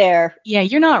it not. out there. Yeah,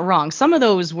 you're not wrong. Some of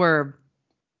those were.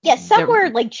 Yeah, some They're, were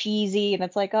like cheesy, and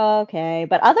it's like, oh, okay.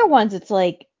 But other ones, it's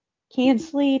like, can't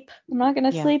sleep. I'm not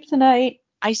gonna yeah. sleep tonight.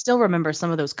 I still remember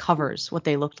some of those covers, what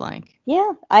they looked like.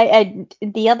 Yeah. I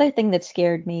the other thing that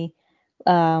scared me,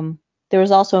 there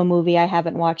was also a movie, I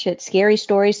haven't watched it, Scary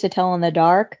Stories to Tell in the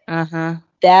Dark. Uh-huh.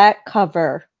 That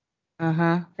cover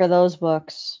Uh-huh. for those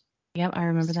books Yep, I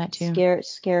remember that too.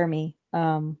 scare me. But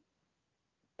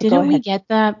go Didn't we ahead. get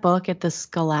that book at the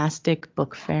Scholastic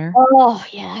Book Fair? Oh,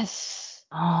 yes.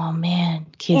 Oh man,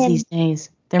 kids these And days,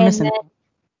 they're and missing then out.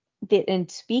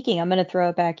 and speaking, I'm going to throw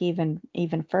it back even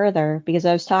further because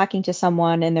I was talking to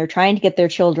someone and they're trying to get their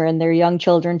young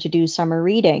children to do summer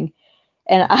reading.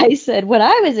 And I said, when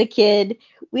I was a kid,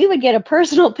 we would get a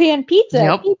personal pan pizza at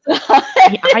Yep. Pizza Hut.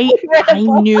 Yeah, I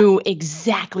knew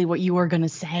exactly what you were gonna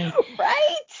say.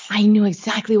 Right? I knew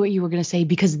exactly what you were gonna say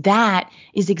because that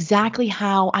is exactly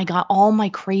how I got all my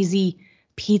crazy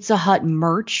Pizza Hut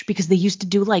merch because they used to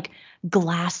do like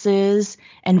glasses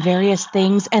and various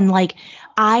things and like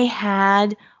I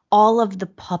had all of the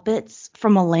puppets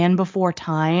from A Land Before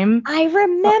Time. I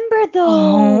remember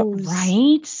Oh, those.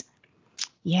 right.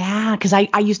 Yeah, because I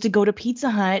used to go to Pizza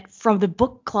Hut from the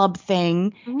book club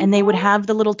thing, and they would Hmm. have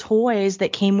the little toys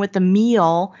that came with the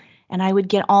meal, and I would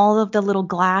get all of the little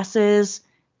glasses,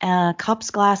 cups,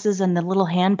 glasses, and the little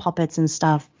hand puppets and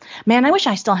stuff. Man, I wish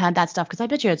I still had that stuff because I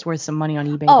bet you it's worth some money on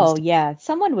eBay these Oh days. yeah,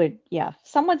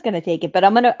 someone's gonna take it, but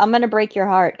I'm gonna break your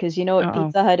heart because you know what Uh-oh.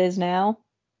 Pizza Hut is now?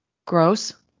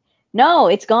 Gross. No,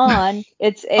 it's gone.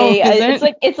 It's Oh, a is it's it?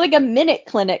 like it's like a minute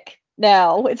clinic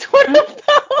now. It's one Huh? of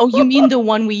Oh, you mean those. the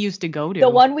one we used to go The to?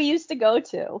 one we used to go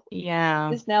to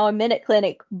Yeah. is now a minute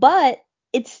clinic, but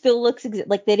it still looks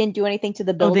like they didn't do anything to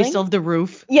the Oh, they building. still have the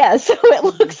roof. Yeah, so it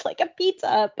looks like a Pizza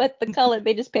Hut, but the color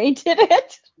they just painted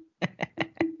it.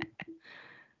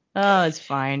 Oh, it's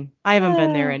fine. I haven't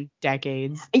been there in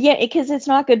decades. Yeah, because it's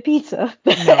not good pizza.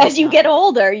 No, As it's you not. get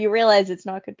older, you realize it's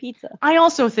not good pizza. I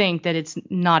also think that it's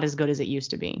not as good as it used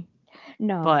to be,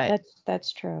 No, but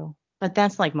that's true.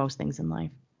 that's like most things in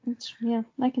life. Yeah,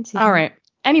 I can see All that. right.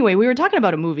 Anyway, we were talking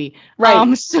about a movie.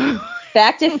 Right. So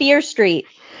Back to Fear Street.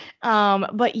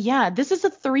 but yeah, this is a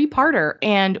three-parter,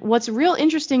 and what's real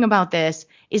interesting about this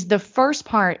is the first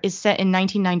part is set in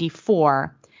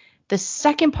 1994. The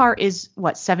second part is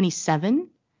what, 77?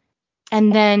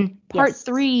 And then part Yes.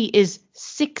 3 is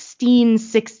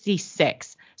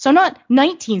 1666. So not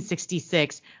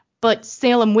 1966, but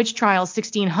Salem witch trials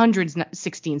 1600s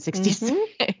 1666.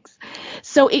 Mm-hmm.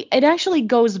 So it actually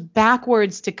goes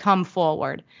backwards to come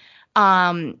forward.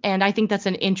 And I think that's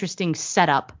an interesting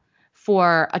setup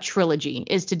for a trilogy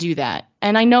is to do that.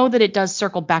 And I know that it does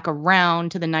circle back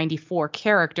around to the 94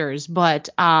 characters, but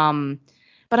I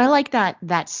like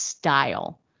that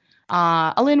style.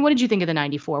 Alin, what did you think of the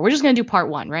 94? We're just going to do part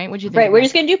 1, right? What did you think Right, of we're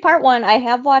just 94? gonna do part one. I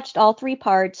have watched all three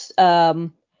parts,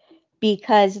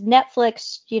 because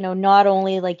Netflix, not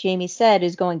only like Jamie said,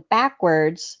 is going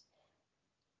backwards,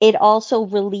 it also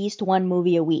released one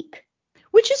movie a week.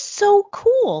 Which is so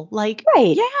cool. Like,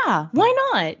 Right. yeah, why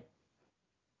not?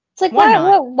 It's like Why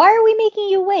not? why are we making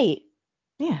you wait?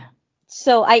 Yeah.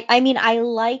 So I mean I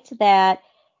liked that.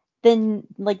 Then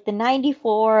like the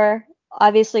 94,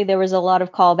 obviously there was a lot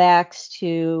of callbacks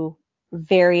to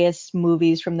various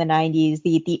movies from the 90s.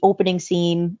 The opening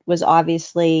scene was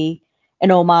obviously an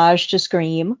homage to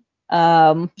Scream.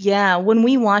 Yeah, when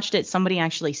we watched it, somebody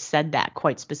actually said that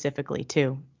quite specifically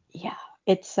too. Yeah,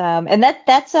 it's and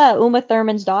that's Uma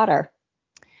Thurman's daughter.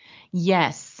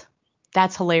 Yes,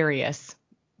 that's hilarious.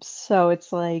 So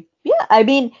it's like, yeah, I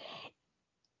mean,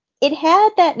 it had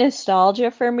that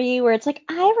nostalgia for me where it's like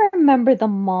I remember the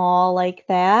mall like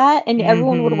that, and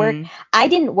everyone would work. Mm-hmm. I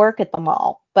didn't work at the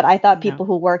mall, but I thought No. people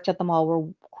who worked at the mall were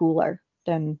cooler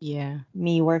than Yeah.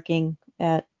 me working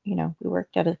at, we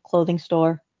worked at a clothing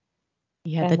store,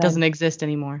 Yeah, and that doesn't then exist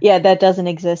anymore. yeah, that doesn't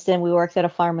exist, and we worked at a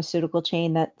pharmaceutical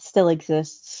chain that still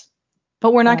exists.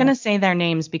 But we're not going Uh, to say their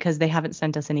names because they haven't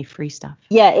sent us any free stuff.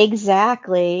 yeah,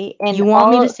 exactly, and You want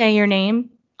me to all say your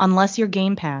name? Unless you're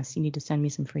Game Pass, you need to send me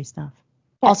some free stuff.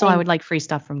 yeah, Also, I and would like free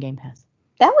stuff from Game Pass.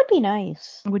 that would be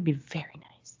nice. It would be very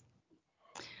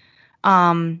nice.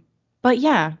 Um, but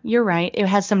yeah, you're right. It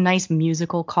has some nice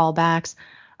musical callbacks.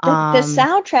 The Um,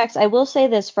 soundtracks, I will say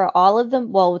this for all of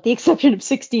them, well, with the exception of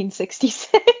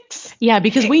 1666. yeah,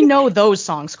 because we know those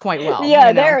songs quite well,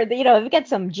 Yeah, they've got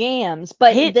some jams,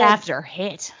 but hit the after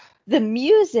hit. the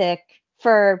music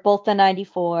for both the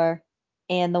 94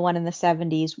 and the one in the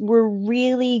 70s were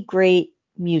really great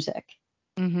music.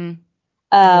 Mm-hmm.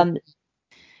 I Um, agree.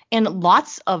 And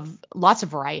lots of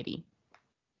variety.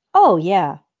 oh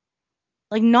yeah.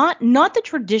 Like not the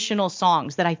traditional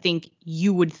songs that I think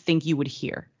you would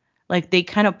hear. Like they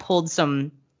kind of pulled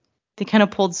some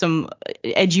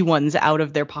edgy ones out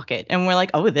of their pocket and we're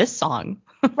like, "Oh, this song."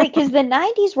 Right, because the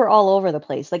 90s were all over the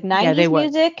place. Like Yeah, they 90s were.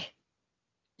 music,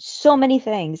 so many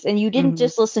things, and you didn't Hmm.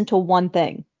 just listen to one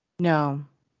thing. No.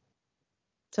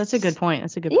 So that's a good point.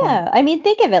 That's a good point. Yeah, I mean,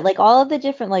 think of it, like all of the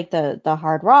different, like the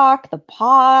hard rock, the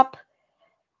pop.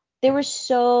 There were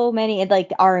so many, and like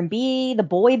the R&B, the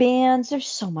boy bands. There's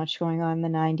so much going on in the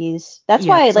 90s. That's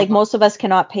Yeah, why it's a like lot. most of us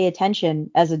cannot pay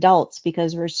attention as adults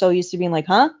because we're so used to being like,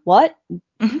 huh? What?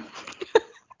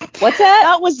 What's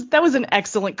that? That was an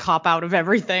excellent cop out of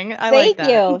everything. I like Thank that.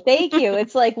 you. Thank you.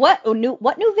 It's like what new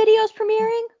videos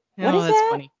premiering? What Oh, is that's that?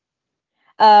 funny.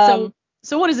 So Um,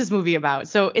 so what is this movie about?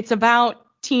 So it's about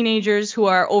teenagers who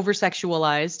are over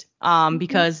sexualized, mhm,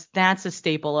 because that's a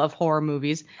staple of horror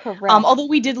movies. correct. Although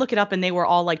we did look it up and they were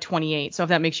all like 28, so if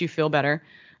that makes you feel better.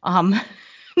 Um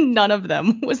none of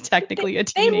them was technically a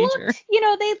They teenager. looked,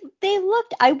 they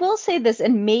looked. I will say this,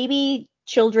 and maybe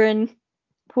children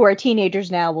who are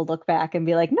teenagers now will look back and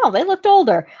be like, no, they looked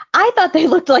older. I thought they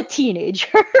looked like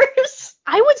teenagers.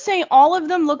 I would say all of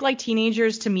them look like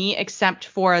teenagers to me except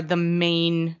for the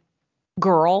main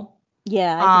girl.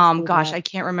 Yeah, I can see Gosh, that. I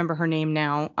can't remember her name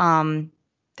now.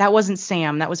 That wasn't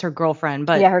Sam, that was her girlfriend,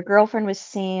 Yeah, but her girlfriend was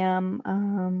Sam.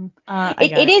 I got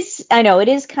It it. is. I know it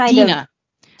is kind of Dina.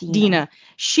 Dina. Dina.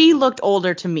 She looked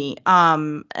older to me.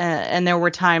 And there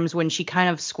were times when she kind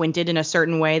of squinted in a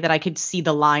certain way that I could see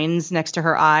the lines next to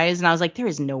her eyes, and I was like, there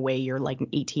is no way you're like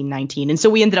 18, 19. And so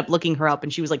we ended up looking her up,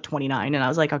 and she was like 29, and I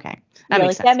was like, okay, that Yeah, makes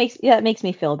like that sense. makes yeah, it makes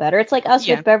me feel better. It's like us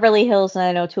Yeah, with Beverly Hills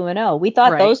 90210. We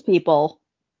thought right. those people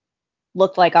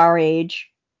looked like our age,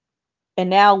 and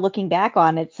now looking back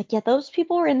on it, it's like, yeah, those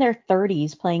people were in their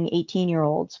 30s playing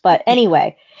 18-year-olds. But Yeah.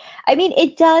 anyway, I mean,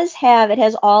 it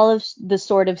has all of the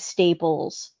sort of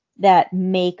staples that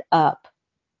make up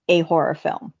a horror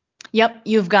film. Yep,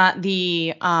 you've got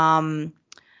the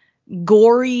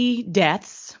gory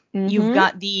deaths. You've Mm-hmm.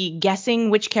 got the guessing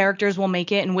which characters will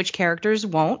make it and which characters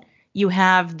won't. You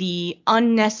have the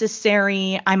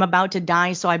unnecessary I'm about to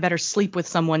die, so I better sleep with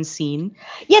someone scene.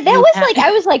 Yeah, that You was have like,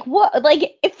 I was like, what?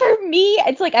 Like, for me,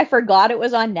 it's like I forgot it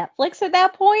was on Netflix at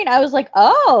that point. I was like,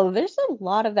 oh, there's a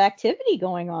lot of activity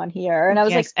going on here. And I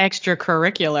was like, yes,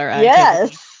 extracurricular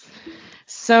activity. yes.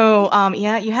 So,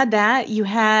 yeah, you had that. You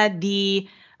had the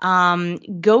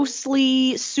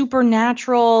ghostly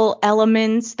supernatural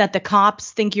elements that the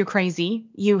cops think you're crazy.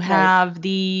 Right. You have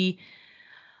the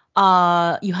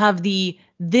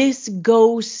this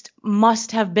ghost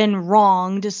must have been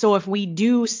wronged, so if we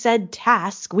do said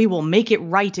task, we will make it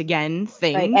right again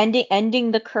Right. thing.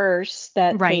 Ending the curse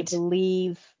that they Right.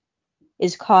 believe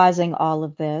is causing all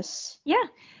of this. Yeah.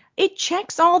 It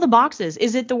checks all the boxes.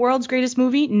 Is it the world's greatest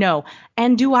movie? No.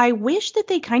 And do I wish that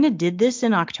they kind of did this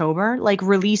in October? Like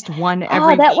released one Oh,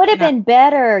 every that week would have in a been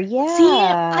better. See,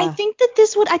 Yeah. I think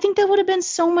that would have been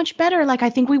so much better. Like, I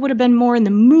think we would have been more in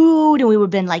the mood and we would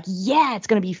have been like, yeah, it's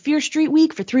going to be Fear Street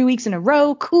Week for 3 weeks in a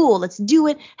row. Cool. Let's do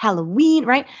it. Halloween,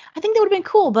 right? I think that would have been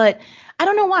cool, but I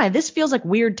don't know why. This feels like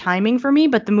weird timing for me,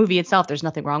 but the movie itself, there's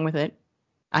nothing wrong with it.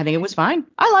 I think it was fine.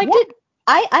 I liked Yeah. it.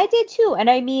 I did too. And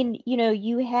I mean,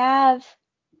 you have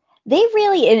they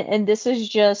really and this is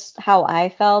just how I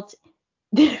felt.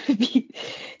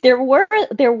 There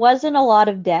wasn't a lot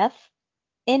of death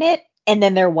in it, and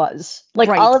then there was. Like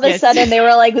all Right. of a Yes. sudden they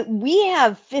were like, we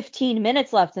have 15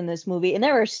 minutes left in this movie, and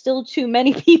there are still too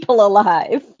many people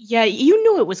alive. Yeah, you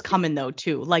knew it was coming though,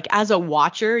 too. Like, as a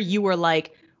watcher, you were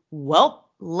like, well,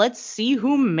 let's see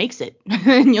who makes it.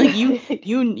 And like you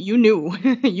knew.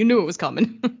 You knew it was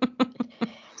coming.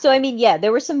 So I mean, yeah,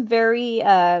 there were some very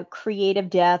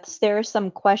creative deaths. There are some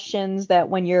questions that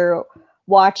when you're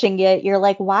watching it, you're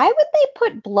like, why would they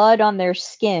put blood on their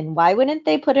skin? Why wouldn't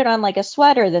they put it on like a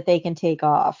sweater that they can take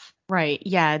off? Right.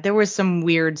 Yeah, there was some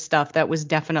weird stuff that was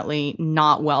definitely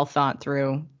not well thought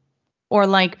through. Or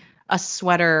like a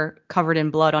sweater covered in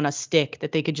blood on a stick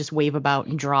that they could just wave about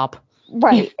and drop.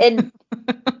 Right. And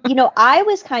I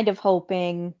was kind of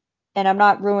hoping, and I'm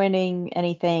not ruining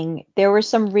anything, there were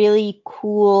some really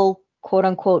cool quote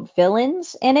unquote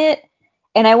villains in it.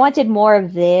 And I wanted more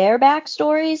of their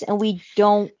backstories, and we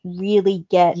don't really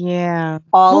get Yeah.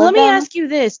 all Well, of let me them. ask you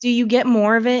this. Do you get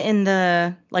more of it in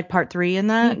the like part 3 in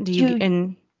You that? Do you get you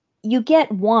in you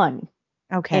get one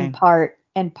in Okay. part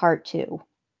two.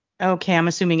 Okay, I'm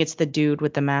assuming it's the dude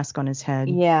with the mask on his head.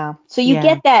 Yeah. So you Yeah.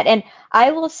 get that, and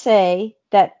I will say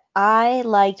that I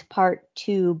liked part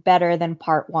two better than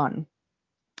part one.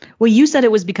 Well, you said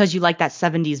it was because you like that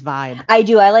 70s vibe. I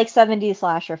do. I like 70s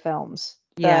slasher films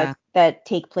Yeah. that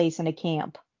take place in a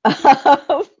camp.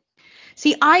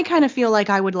 See, I kind of feel like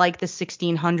I would like the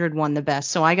 1600 one the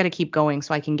best, so I got to keep going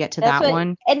so I can get to That's that what,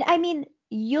 one. and I mean,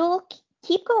 you'll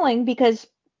keep going because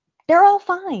they're all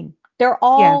fine. They're Yeah.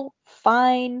 all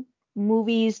fine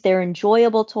movies. They're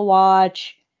enjoyable to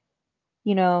watch.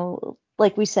 You know,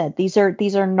 like we said, these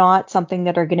are not something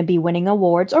that are going to be winning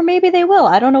awards, or maybe they will.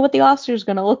 I don't know what the Oscars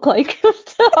going to look like.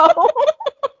 So,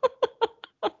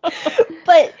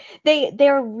 but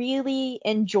they're really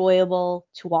enjoyable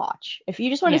to watch. If you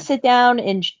just want to Yeah. sit down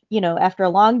and, after a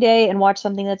long day and watch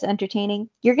something that's entertaining,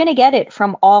 you're going to get it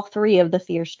from all three of the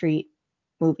Fear Street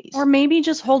Or movies. maybe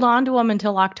just hold on to them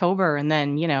until October, and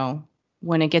then,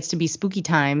 when it gets to be spooky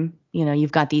time,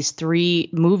 you've got these 3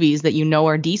 movies that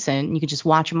are decent, and you could just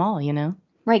watch them all.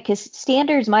 Right, because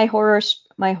standards, my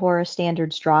horror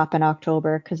standards drop in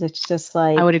October because it's just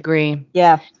I would like, agree.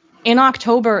 yeah, In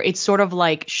October, it's sort of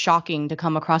like shocking to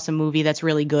come across a movie that's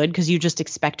really good because you just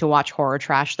expect to watch horror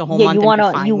trash the whole yeah, you month and be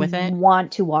wanna fine you with it.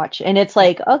 want to watch, and it's Yeah,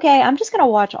 like, okay, I'm just gonna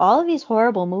watch all of these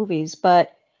horrible movies,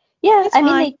 but yeah, it's I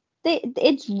mean, fine.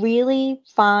 it's really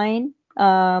fine.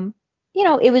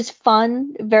 It was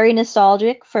fun, very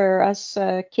nostalgic for us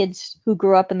kids who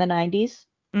grew up in the 90s.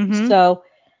 Mm-hmm. So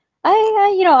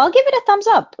I'll give it a thumbs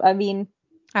up. I mean,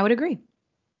 I would agree.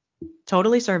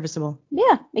 Totally serviceable. yeah,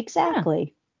 Yeah.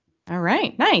 exactly. All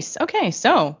right. Nice. Okay.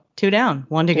 So 2 down,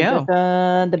 1 to Dun, dun, go.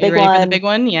 dun, the Are you big ready for the one. big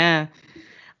one? Yeah.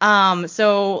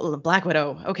 So Black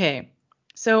Widow. Okay.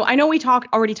 So I know we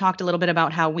already talked a little bit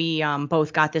about how we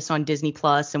both got this on Disney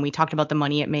Plus, and we talked about the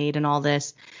money it made and all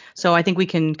this. So I think we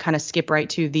can kind of skip right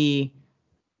to the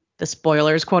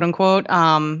spoilers, quote unquote.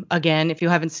 Again, if you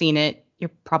haven't seen it, you're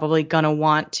probably gonna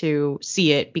want to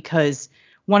see it because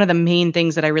one of the main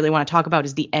things that I really want to talk about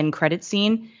is the end credit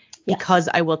scene, Yes. because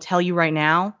I will tell you right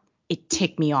now, it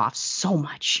ticked me off so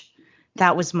much.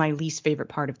 That was my least favorite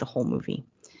part of the whole movie.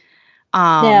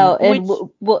 Now, and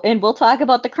Which we'll talk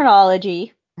about the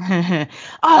chronology oh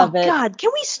of it. God, can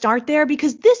we start there?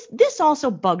 Because this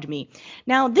also bugged me.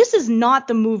 Now, this is not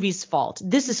the movie's fault.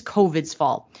 This is COVID's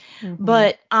fault. Hmm.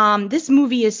 But this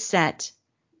movie is set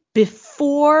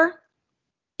before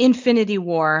Infinity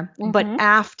War, but Hmm.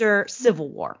 after Civil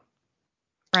War.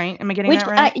 Right? Am I getting Which that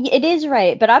right? it is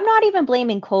right, but I'm not even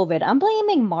blaming COVID. I'm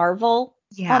blaming Marvel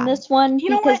on Yeah. this one You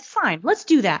know what? because Fine. Let's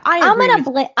do that. I agree with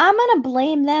you. I'm gonna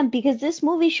blame them because this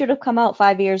movie should have come out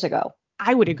 5 years ago.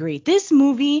 I would agree. This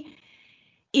movie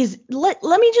is let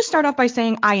me just start off by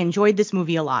saying I enjoyed this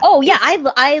movie a lot. Oh yeah,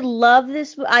 I love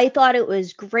this. I thought it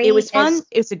was It great was fun. as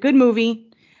It's a good movie.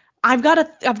 I've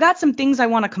got some things I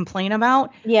want to complain about,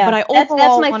 but yeah. I That's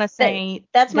overall my want to say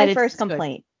that's my that first it's good.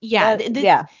 complaint. Yeah, That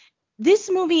yeah.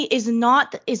 this movie is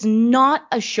not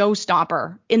a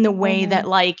showstopper in the way Hmm. that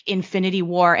like Infinity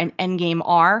War and Endgame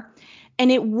are,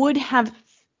 and it would have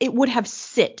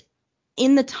sit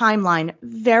in the timeline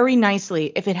very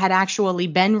nicely if it had actually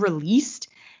been released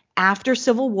after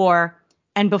Civil War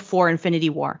and before Infinity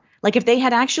War. Like if they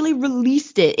had actually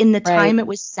released it in the Right. time it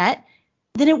was set,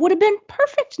 then it would have been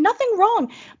perfect, nothing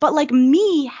wrong. But like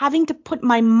me having to put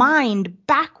my mind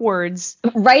backwards,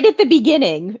 Right at the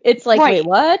beginning, it's like, wait, right?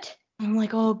 what? I'm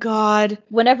like, oh God,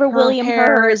 Whenever her William hair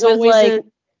Hurt is was always like, a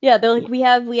yeah, they're like,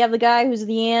 yeah, we have the guy who's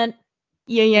the ant,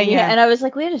 yeah, yeah, and yeah. and I was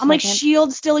like, wait a I'm like, second.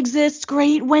 Shield still exists.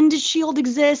 Great. When did Shield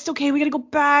exist? Okay, we gotta go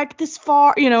back this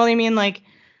far. You know what I mean? Like,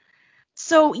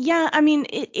 so yeah, I mean,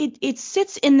 it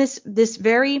sits in this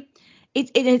very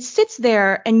it sits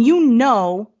there, and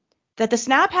that the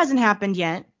snap hasn't happened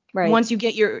yet. Right. Once you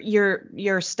get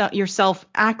yourself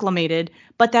acclimated,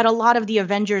 but that a lot of the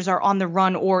Avengers are on the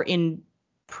run or in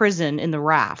prison in the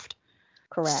raft.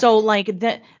 So Correct. like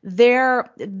that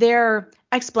their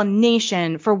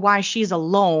explanation for why she's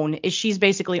alone is she's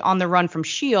basically on the run from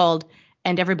Shield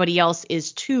and everybody else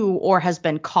is too or has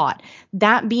been caught.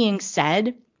 That being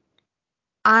said,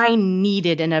 I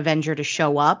needed an Avenger to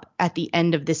show up at the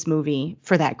end of this movie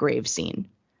for that grave scene.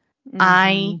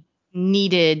 I Hmm.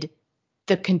 needed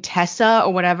the Contessa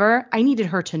or whatever. I needed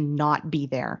her to not be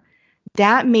there.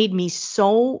 That made me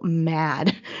so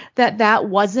mad that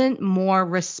wasn't more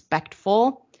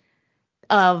respectful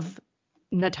of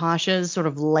Natasha's sort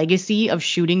of legacy of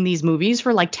shooting these movies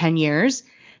for like 10 years,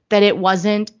 that it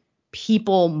wasn't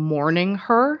people mourning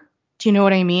her. Do you know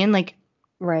what I mean? Like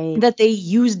Right. that they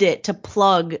used it to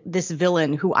plug this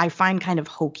villain who I find kind of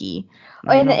hokey.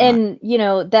 I And don't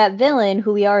know. and that villain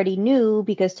who we already knew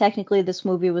because technically this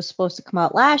movie was supposed to come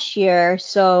out last year,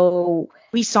 so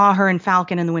We saw her in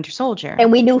Falcon and the Winter Soldier.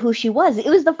 and we knew who she was. It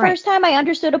was the Right. first time I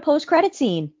understood a post-credit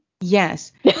scene.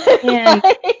 Yes. And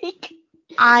Like,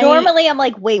 I normally I'm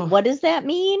like, wait, what does that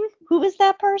mean? Who is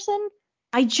that person?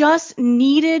 I just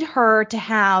needed her to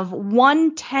have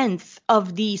 1/10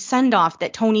 of the send off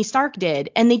that Tony Stark did,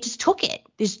 and they just took it.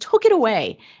 They just took it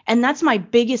away. And that's my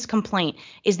biggest complaint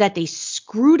is that they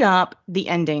screwed up the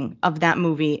ending of that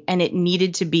movie, and it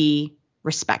needed to be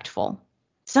respectful.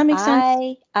 Does that make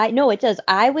sense? I no, it does.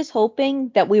 I was hoping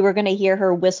that we were going to hear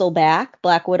her whistle back,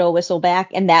 Black Widow whistle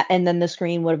back, and then the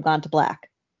screen would have gone to black.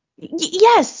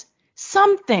 Yes,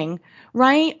 something,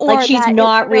 right? Like she's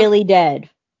not really dead.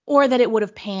 Or that it would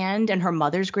have panned and her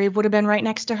mother's grave would have been right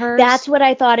next to hers. That's what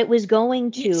I thought it was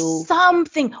going to.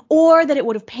 Something. Or that it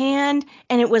would have panned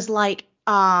and it was like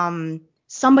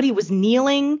somebody was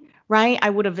kneeling, right? I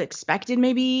would have expected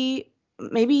maybe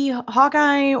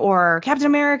Hawkeye or Captain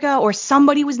America or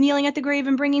somebody was kneeling at the grave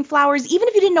and bringing flowers, even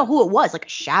if you didn't know who it was, like a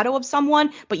shadow of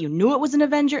someone, but you knew it was an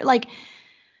Avenger. Like,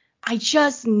 I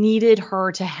just needed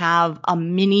her to have a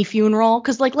mini funeral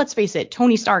because, like, let's face it,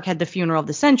 Tony Stark had the funeral of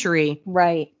the century.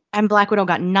 Right. And Black Widow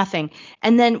got nothing.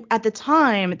 And then at the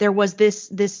time there was this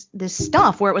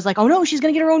stuff where it was like, oh no, she's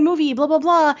gonna get her own movie, blah blah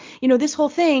blah, this whole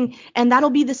thing, and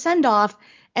that'll be the send off.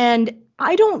 And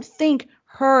I don't think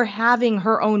her having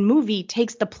her own movie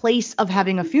takes the place of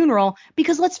having a funeral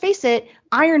because let's face it,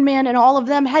 Iron Man and all of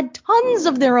them had tons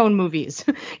of their own movies.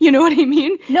 You know what I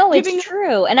mean? No, it's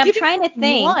true. And I'm trying to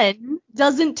think. One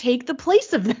doesn't take the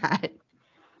place of that.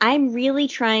 I'm really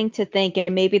trying to think,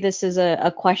 and maybe this is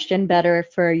a question better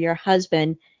for your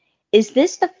husband. Is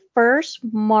this the first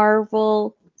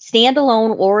Marvel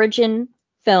standalone origin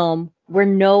film where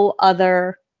no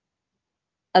other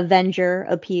Avenger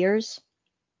appears?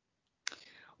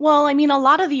 Well, I mean, a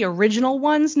lot of the original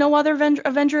ones, no other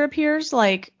Avenger appears.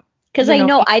 Like, because I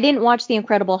know I didn't watch The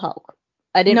Incredible Hulk.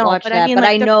 I didn't watch that, but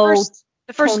I know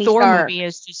the first Tony Thor Stark. movie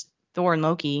is just Thor and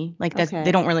Loki. Like that, Okay.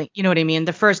 They don't really, you know what I mean?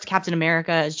 The first Captain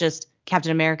America is just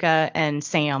Captain America and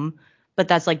Sam, but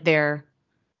that's like I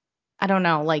don't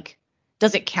know, like,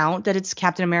 does it count that it's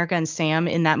Captain America and Sam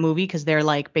in that movie because they're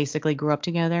like basically grew up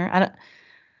together?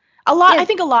 I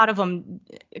think a lot of them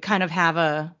kind of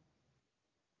have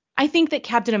I think that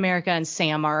Captain America and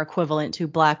Sam are equivalent to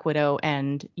Black Widow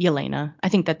and Yelena. I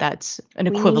think that that's an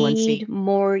equivalency. We need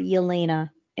more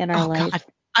Yelena in our life. God,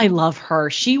 I love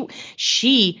her.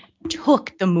 She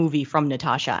took the movie from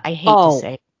Natasha. I hate to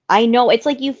say. I know. It's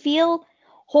like you feel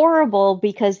horrible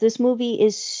because this movie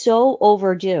is so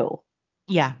overdue.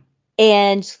 Yeah.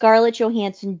 And Scarlett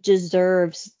Johansson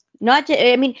deserves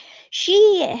I mean,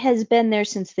 she has been there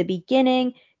since the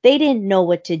beginning. They didn't know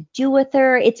what to do with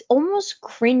her. It's almost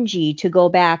cringy to go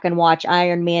back and watch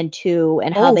Iron Man 2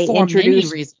 and how they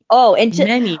introduced.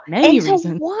 Many reasons.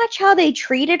 To watch how they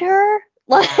treated her,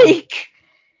 like,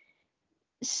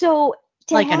 so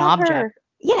to like have an object. her,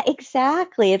 yeah,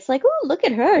 exactly. It's like, oh, look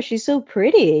at her, she's so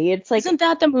pretty. It's like, isn't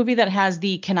that the movie that has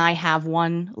the "Can I have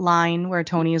one" line where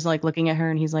Tony is like looking at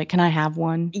her and he's like, "Can I have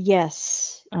one?"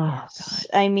 Yes. Oh yes.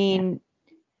 God. I mean. Yeah.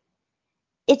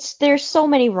 There's so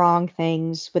many wrong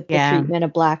things with the treatment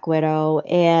of Black Widow,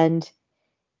 and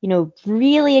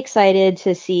really excited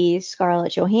to see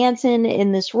Scarlett Johansson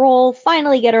in this role,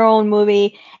 finally get her own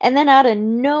movie, and then out of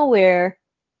nowhere,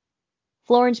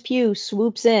 Florence Pugh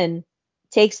swoops in,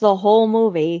 takes the whole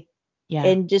movie,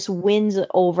 and just wins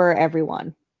over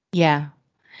everyone. Yeah.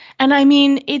 And I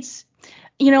mean, it's,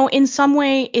 in some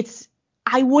way,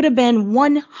 I would have been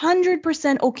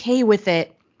 100% okay with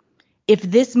it if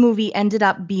this movie ended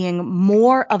up being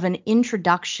more of an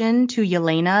introduction to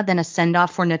Yelena than a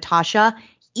send-off for Natasha,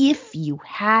 if you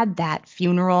had that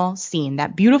funeral scene,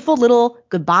 that beautiful little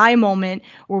goodbye moment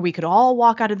where we could all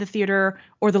walk out of the theater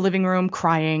or the living room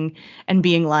crying and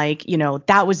being like,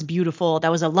 that was beautiful.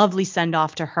 That was a lovely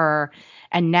send-off to her.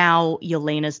 And now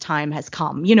Yelena's time has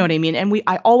come. You know what I mean? And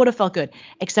I all would have felt good,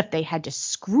 except they had to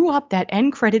screw up that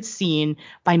end credits scene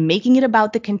by making it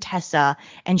about the Contessa.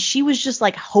 And she was just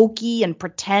like hokey and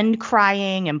pretend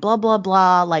crying and blah, blah,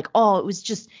 blah. Like,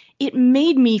 it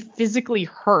made me physically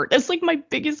hurt. That's like my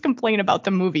biggest complaint about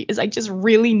the movie is I just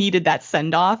really needed that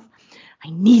send off. I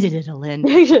needed it, Alin.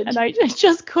 And I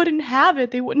just couldn't have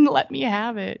it. They wouldn't let me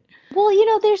have it. Well,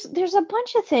 there's a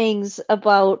bunch of things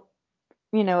about,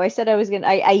 I said I was going to,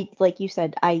 I like you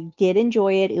said, I did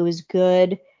enjoy it. It was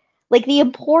good. Like the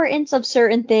importance of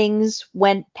certain things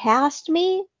went past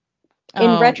me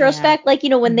in retrospect. Yeah. Like,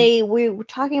 when we were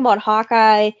talking about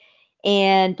Hawkeye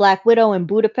and Black Widow in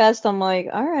Budapest, I'm like,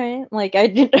 all right, like I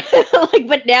didn't like,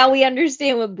 but now we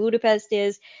understand what Budapest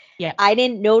is. Yeah. I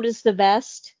didn't notice the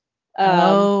vest.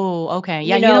 Okay.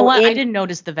 Yeah, you know what? I didn't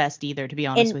notice the vest either, to be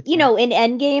honest with you. In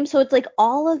Endgame, so it's like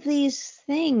all of these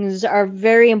things are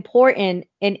very important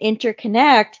and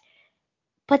interconnect,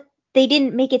 but they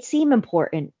didn't make it seem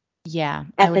important. Yeah.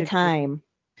 At the time.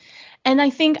 And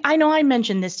I know I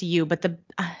mentioned this to you, but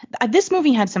this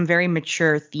movie had some very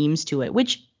mature themes to it,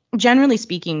 which generally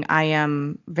speaking, I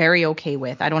am very okay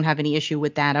with. I don't have any issue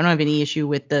with that. I don't have any issue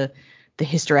with the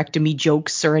hysterectomy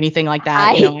jokes or anything like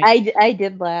that. I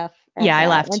did laugh. Yeah, I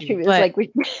laughed when she too. was But like,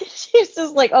 she's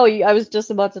just like, oh, I was just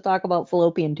about to talk about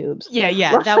fallopian tubes.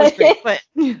 yeah, that was great. But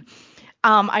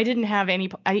I didn't have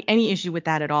any issue with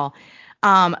that at all.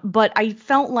 But I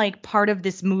felt like part of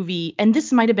this movie, and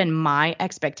this might have been my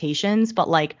expectations, but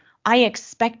like I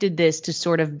expected this to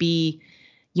sort of be,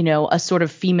 a sort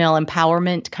of female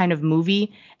empowerment kind of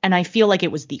movie. And I feel like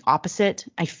it was the opposite.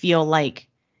 I feel like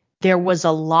there was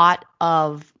a lot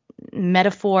of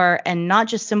metaphor, and not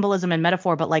just symbolism and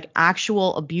metaphor, but like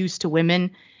actual abuse to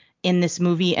women in this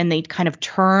movie. And they kind of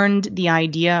turned the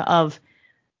idea of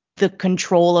the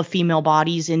control of female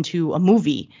bodies into a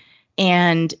movie.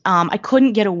 And I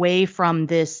couldn't get away from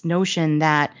this notion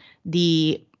that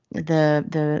the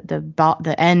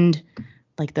end,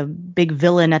 like the big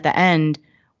villain at the end,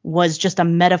 was just a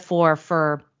metaphor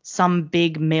for some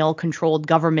big male controlled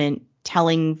government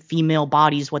telling female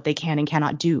bodies what they can and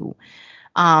cannot do.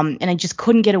 And I just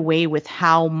couldn't get away with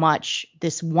how much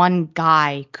this one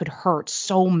guy could hurt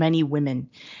so many women.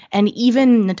 And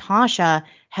even Natasha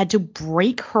had to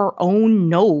break her own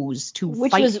nose to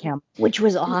fight him. Which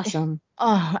was awesome.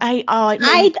 It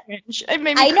made me cringe. It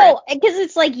made me I cringe. know, because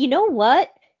it's like, you know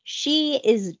what? She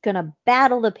is gonna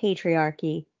battle the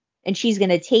patriarchy, and she's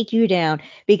gonna take you down,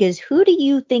 because who do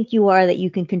you think you are that you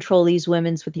can control these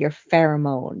women's with your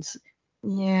pheromones?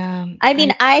 Yeah. I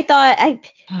mean, I thought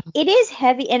it is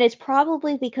heavy, and it's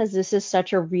probably because this is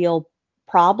such a real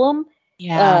problem.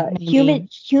 Yeah, maybe.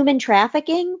 Human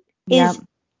trafficking Yeah. is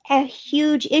a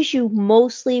huge issue,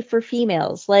 mostly for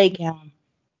females. Like, Yeah.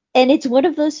 and it's one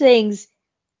of those things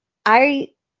I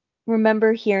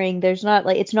remember hearing. There's not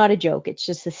like, it's not a joke, it's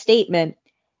just a statement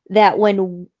that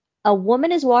when a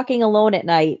woman is walking alone at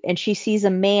night and she sees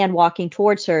a man walking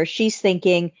towards her, she's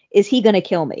thinking, is he going to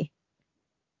kill me?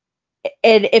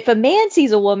 And if a man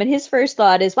sees a woman, his first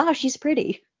thought is, wow, she's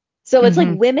pretty. So it's like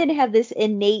Mm-hmm. women have this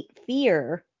innate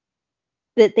fear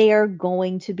that they are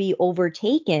going to be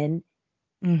overtaken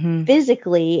Mm-hmm.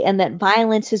 physically, and that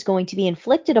violence is going to be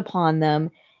inflicted upon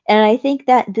them. And I think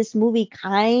that this movie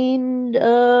kind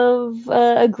of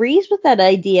agrees with that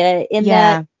idea, in that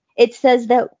Yeah. it says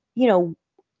that,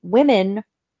 women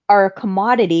are a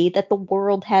commodity that the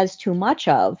world has too much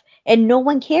of, and no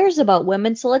one cares about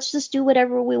women, so let's just do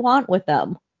whatever we want with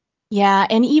them. Yeah,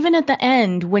 and even at the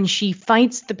end, when she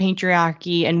fights the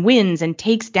patriarchy and wins and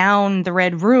takes down the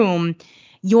Red Room,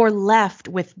 you're left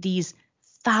with these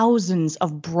thousands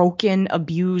of broken,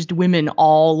 abused women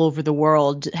all over the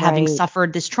world having Right.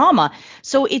 suffered this trauma.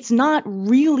 So it's not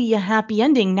really a happy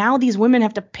ending. Now these women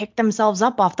have to pick themselves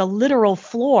up off the literal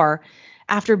floor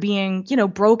after being,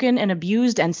 broken and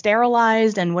abused and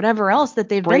sterilized and whatever else that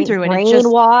they've been through. And it just,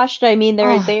 Brainwashed. I mean,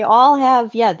 oh, they all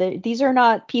have, yeah, these are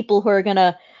not people who are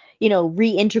gonna,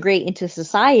 reintegrate into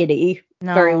society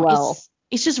very no, well.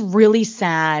 it's just really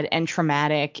sad and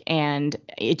traumatic, and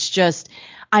it's just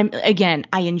I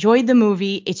enjoyed the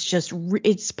movie. It's just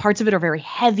it's parts of it are very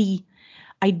heavy.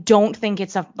 I don't think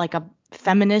it's a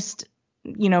feminist,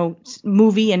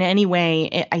 movie in any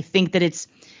way. I think that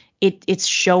it's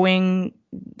showing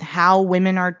how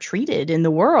women are treated in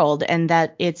the world, and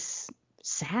that it's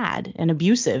sad and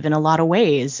abusive in a lot of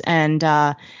ways. And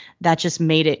that just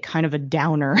made it kind of a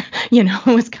downer. It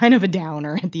was kind of a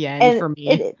downer at the end And for me.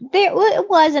 it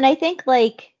was, and I think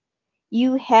like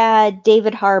you had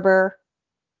David Harbour,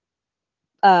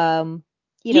 um,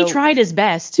 you He know, tried his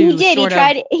best he to did. He sort of,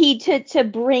 tried he to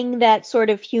bring that sort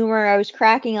of humor. I was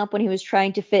cracking up when he was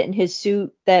trying to fit in his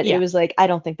suit, that it yeah, was like, I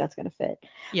don't think that's gonna fit.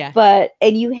 yeah. But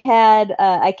and you had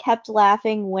I kept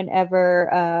laughing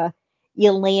whenever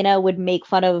Yelena would make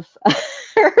fun of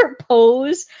her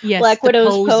pose, Yes, Black the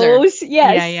Widow's poser. pose.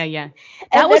 Yeah, Yes. yeah, yeah.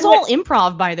 That And was then what all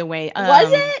improv, by the way.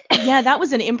 was it? Yeah, that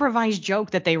was an improvised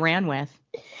joke that they ran with.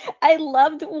 I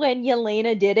loved when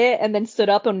Yelena did it and then stood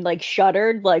up and like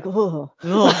shuddered, like, oh.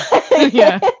 Ugh.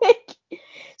 Yeah.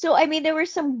 So, I mean, there were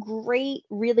some great,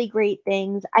 really great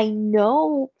things. I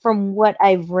know from what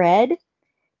I've read,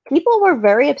 people were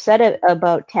very upset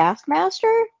about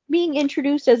Taskmaster being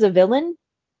introduced as a villain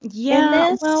in Yeah,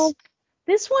 this. well,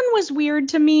 this one was weird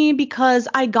to me because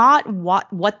I got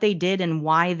what they did and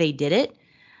why they did it.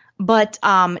 But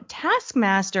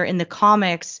Taskmaster in the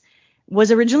comics was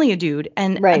originally a dude,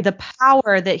 and Right. the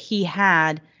power that he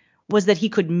had was that he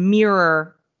could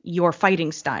mirror your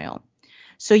fighting style.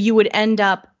 So you would end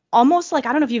up almost like,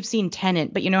 I don't know if you've seen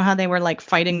Tenet, but you know how they were like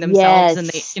fighting themselves and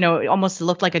they, Yes. it almost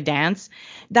looked like a dance.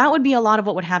 That would be a lot of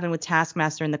what would happen with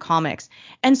Taskmaster in the comics.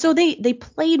 And so they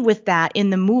played with that in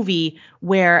the movie,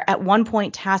 where at one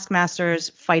point Taskmaster's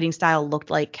fighting style looked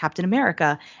like Captain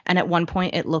America, and at one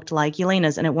point it looked like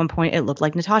Yelena's, and at one point it looked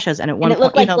like Natasha's, and at And one it point,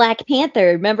 looked like Black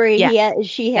Panther. Remember, yeah,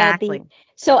 she had the. exactly.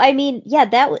 So I mean,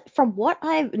 yeah, from what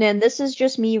I've, and this is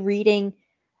just me reading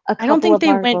a I don't couple think of they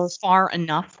went articles. far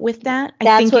enough with that. I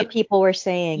That's think what it, people were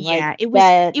saying, like yeah,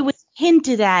 that, it was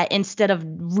hinted at instead of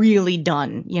really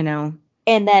done, you know.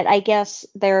 and that I guess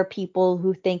there are people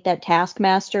who think that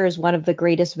Taskmaster is one of the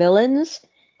greatest villains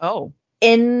Oh,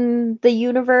 in the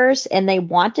universe, and they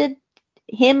wanted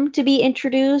him to be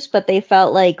introduced, but they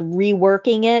felt like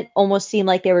reworking it almost seemed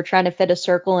like they were trying to fit a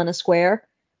circle in a square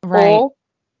right. hole.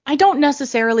 I don't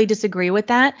necessarily disagree with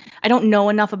that. I don't know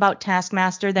enough about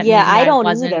Taskmaster that Yeah, maybe I don't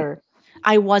either.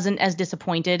 I wasn't as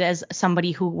disappointed as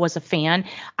somebody who was a fan.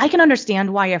 I can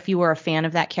understand why if you were a fan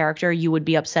of that character, you would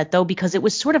be upset though, because it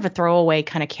was sort of a throwaway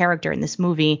kind of character in this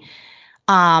movie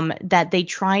that they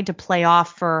tried to play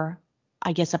off for,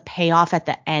 I guess, a payoff at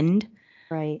the end.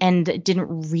 Right. And it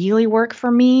didn't really work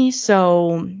for me.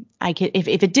 So I could, if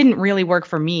it didn't really work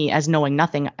for me as knowing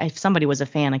nothing, if somebody was a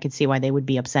fan, I could see why they would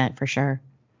be upset for sure.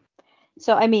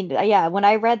 So, I mean, yeah, when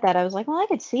I read that, I was like, well, I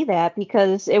could see that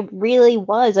because it really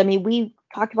was. I mean, we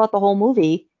talked about the whole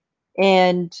movie,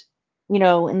 and,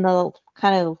 in the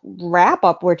kind of wrap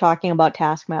up, we're talking about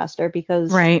Taskmaster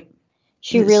because Right.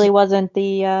 she This really wasn't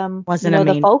wasn't a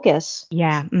the main. focus.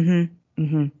 Yeah.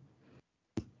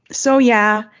 So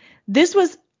yeah, this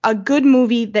was a good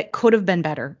movie that could have been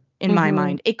better in my Hmm.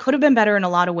 mind. It could have been better in a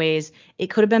lot of ways. It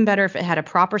could have been better if it had a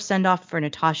proper send off for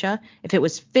Natasha, if it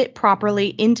was fit properly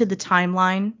into the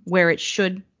timeline where it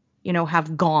should,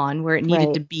 have gone, where it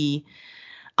needed to Right. be.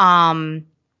 Um,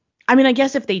 I mean, I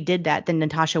guess if they did that, then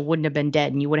Natasha wouldn't have been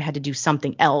dead, and you would have had to do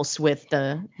something else with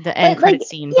the end But credit like,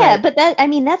 scene. yeah, But but I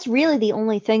mean, that's really the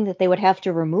only thing that they would have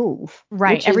to remove,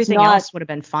 right, which is everything not else would have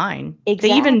been fine.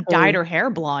 They even dyed exactly. her hair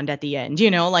blonde at the end,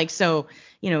 like so,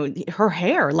 her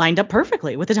hair lined up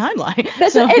perfectly with the timeline.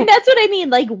 So That's what I mean.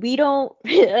 Like, we don't,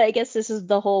 I guess this is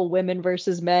the whole women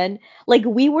versus men. Like,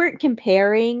 we weren't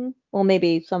comparing, well,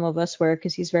 maybe some of us were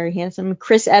because he's very handsome,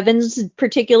 Chris Evans'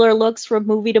 particular looks from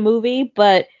movie to movie,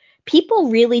 but people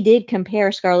really did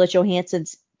compare Scarlett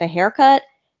Johansson's the haircut,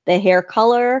 the hair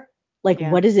color, like,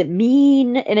 yeah. what does it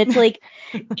mean? And it's like,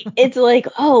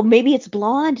 oh, maybe it's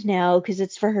blonde now because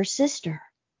it's for her sister.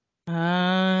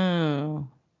 Oh.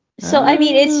 So I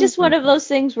mean, it's Oh. just one of those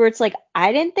things where it's like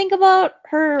I didn't think about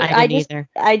her. I didn't either.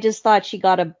 I just thought she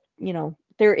got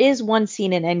there is one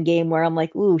scene in Endgame where I'm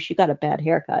like, ooh, she got a bad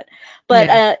haircut.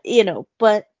 But Yeah.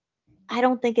 but I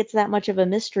don't think it's that much of a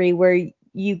mystery where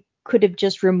you could have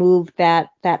just removed that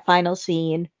final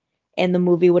scene and the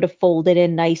movie would have folded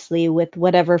in nicely with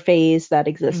whatever phase that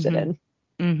existed Mhm.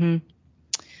 in. Mhm.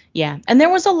 Yeah. And there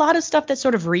was a lot of stuff that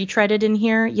sort of retreaded in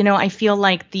here. I feel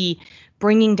like the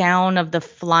bringing down of the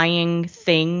flying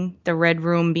thing, the Red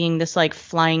Room being this like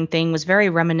flying thing, was very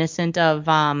reminiscent of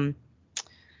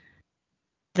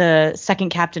the second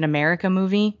Captain America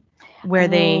movie where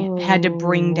they had to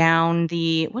bring Oh, down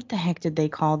the, what the heck did they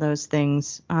call those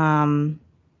things? Gosh.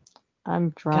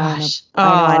 Oh, I know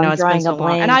I know I'm it's been drawing a so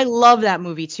long. And I blank. love that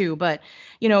movie too, but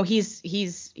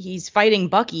he's fighting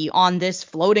Bucky on this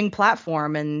floating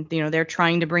platform and they're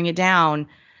trying to bring it down.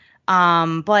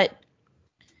 But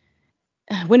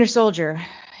Winter Soldier,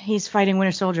 he's fighting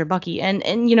Winter Soldier, Bucky, and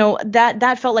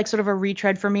that felt like sort of a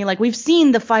retread for me. Like we've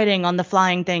seen the fighting on the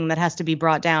flying thing that has to be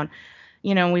brought down.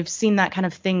 We've seen that kind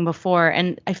of thing before,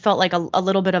 and I felt like a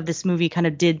little bit of this movie kind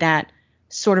of did that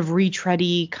sort of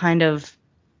retready kind of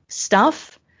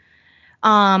stuff.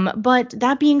 But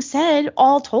that being said,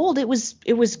 all told, it was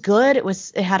good.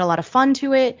 It had a lot of fun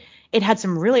to it. It had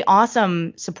some really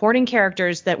awesome supporting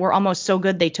characters that were almost so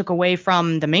good they took away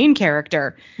from the main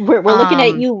character. We're looking at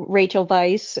Um, you, Rachel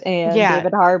Weisz and yeah,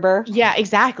 David Harbour. yeah,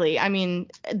 exactly. I mean,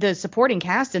 the supporting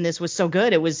cast in this was so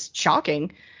good, it was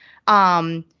shocking.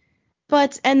 Um,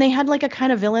 but and they had like a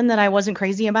kind of villain that I wasn't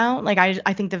crazy about. Like I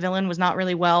think the villain was not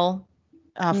really well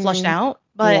flushed Mm, out.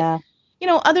 But yeah.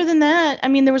 other than that, I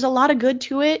mean, there was a lot of good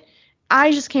to it.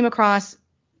 I just came across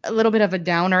a little bit of a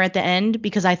downer at the end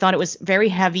because I thought it was very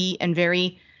heavy and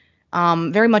very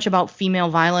much about female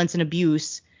violence and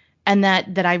abuse, and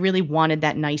that I really wanted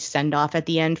that nice send off at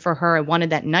the end for her. I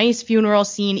wanted that nice funeral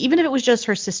scene, even if it was just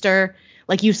her sister,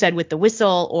 like you said, with the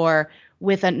whistle, or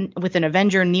with an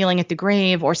Avenger kneeling at the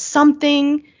grave, or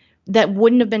something that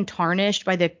wouldn't have been tarnished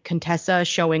by the Contessa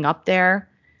showing up there.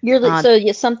 Uh, So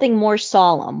yeah, something more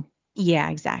solemn. yeah,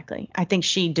 exactly. I think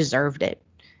she deserved it.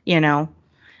 You know,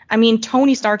 I mean,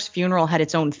 Tony Stark's funeral had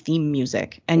its own theme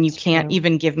music, and you It's can't true.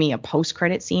 even give me a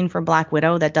post-credit scene for Black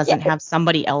Widow that Yeah, doesn't have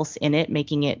somebody else in it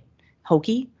making it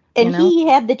hokey, and you know? he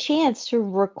had the chance to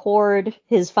record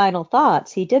his final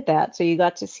thoughts. He did that, so you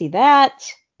got to see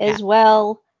that Yeah, as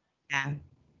well. yeah,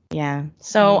 yeah.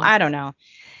 So So I don't know.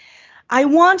 I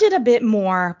wanted a bit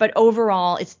more, but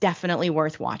overall, it's definitely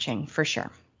worth watching for sure.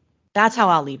 That's how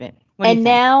I'll leave it. What do you And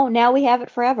think? now we have it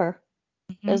forever,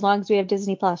 as Hmm. long as we have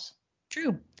Disney Plus.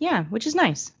 True. Yeah, which is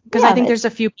nice because I Yeah, think there's a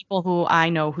few people who I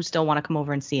know who still want to come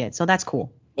over and see it. So that's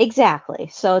cool. exactly.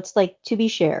 So it's like to be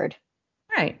shared.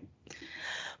 All right.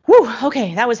 Whew,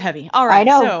 okay, that was heavy. All I right,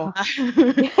 know.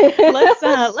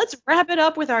 so let's wrap it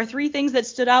up with our three things that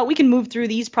stood out. We can move through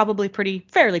these probably pretty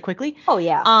fairly quickly. Oh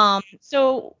yeah.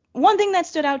 So one thing that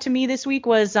stood out to me this week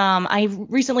was I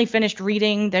recently finished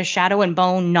reading the Shadow and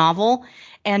Bone novel,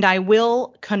 and I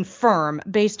will confirm,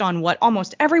 based on what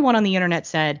almost everyone on the internet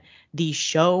said, the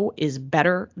show is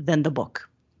better than the book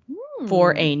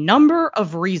for Hmm. a number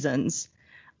of reasons.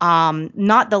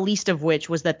 Not the least of which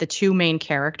was that the two main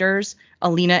characters,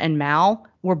 Alina and Mal,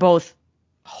 were both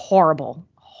horrible,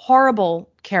 horrible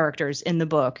characters in the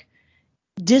book.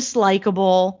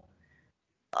 Dislikable.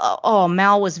 Oh,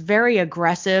 Mal was very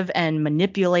aggressive and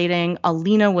manipulating.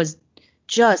 Alina was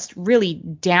just really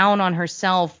down on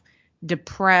herself,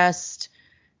 depressed,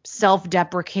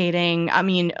 self-deprecating. I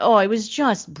mean, oh, it was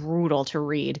just brutal to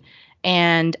read.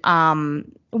 And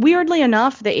weirdly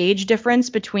enough, the age difference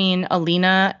between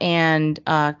Alina and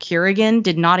Kirigan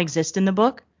did not exist in the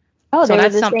book. Oh, So they were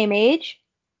that's the some, same age?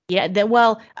 yeah, that,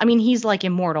 well, I mean, he's like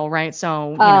immortal, right?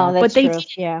 So, Oh, but that's true.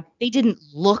 Yeah. they didn't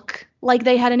look like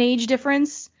they had an age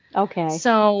difference. Okay.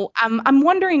 So I'm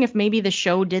wondering if maybe the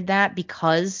show did that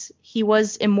because he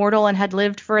was immortal and had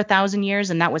lived for 1,000 years,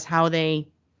 and that was how they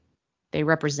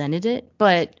represented it.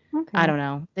 But I Okay. don't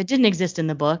know. It didn't exist in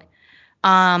the book.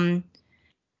 Um,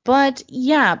 but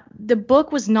yeah, the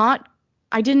book was not.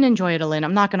 I didn't enjoy it, Alin.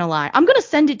 I'm not gonna lie. I'm gonna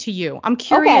send it to you. I'm Okay.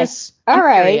 curious. All I'm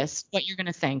right. curious what you're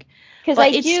gonna think. Because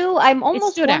But I'm it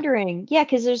almost stood out. wondering. Yeah,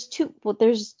 because there's two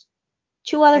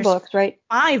other There's books, right?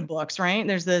 5 books, right?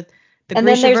 There's the And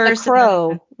then there's the Grishaverse, and then Crow,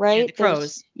 yeah, the right?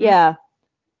 Crows. Mhm. Yeah.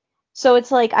 So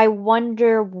it's like I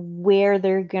wonder where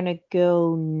they're gonna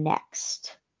go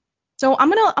next. So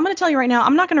I'm gonna tell you right now.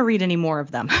 I'm not gonna read any more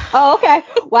of them. Oh, okay.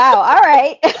 Wow. All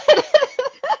right.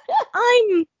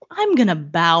 I'm gonna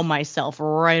bow myself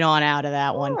right on out of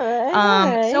that All one. right.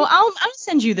 All So right. I'll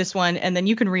send you this one, and then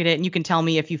you can read it, and you can tell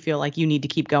me if you feel like you need to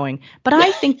keep going. But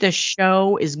I think the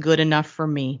show is good enough for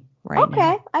me right Okay.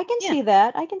 now. I can Yeah, see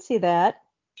that. I can see that.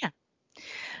 yeah.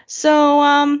 So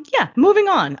yeah, moving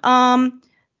on.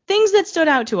 Things that stood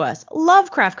out to us.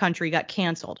 Lovecraft Country got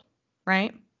canceled,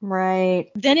 right?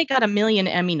 Right. Then it got a million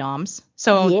Emmy noms,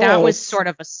 so that was Yes. sort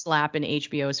of a slap in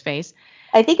HBO's face.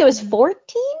 I think it was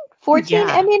 14? 14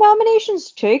 Yeah, Emmy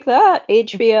nominations. Take that,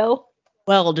 HBO.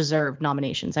 well deserved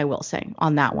nominations, I will say,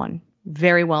 on that one.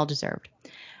 Very well deserved.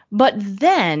 But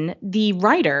then the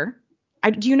writer,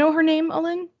 do you know her name,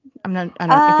 Ellen? I don't,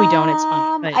 if we don't, it's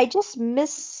fine. But I just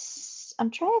miss.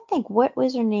 I'm trying to think. What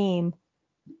was her name?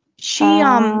 she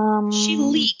Um,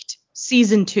 leaked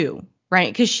season 2,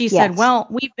 right? Because she said, yes. well,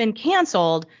 we've been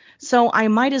canceled, so I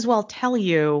might as well tell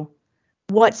you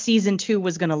what season 2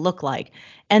 was going to look like.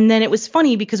 And then it was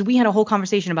funny because we had a whole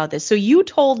conversation about this. So you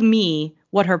told me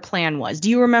what her plan was. Do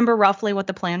you remember roughly what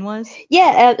the plan was?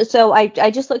 Yeah, so I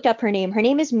just looked up her name. Her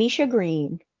name is Misha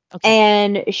Green, Okay.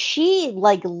 and she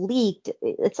like leaked.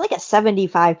 It's like a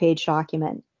 75-page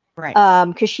document. Right.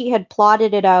 Because she had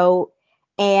plotted it out,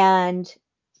 and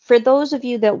for those of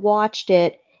you that watched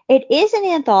it, it is an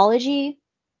anthology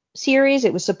series.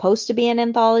 It was supposed to be an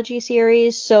anthology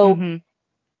series, so Mm-hmm.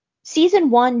 season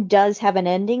one does have an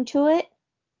ending to it,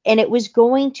 and it was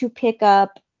going to pick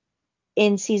up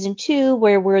in season two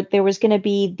where there was going to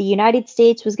be the United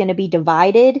States was going to be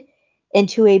divided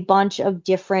into a bunch of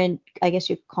different, I guess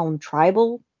you call them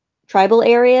tribal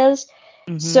areas.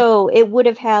 Mm-hmm. So it would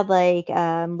have had like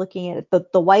looking at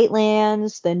the White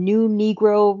Lands, the New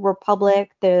Negro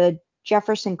Republic, the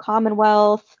Jefferson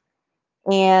Commonwealth,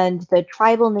 and the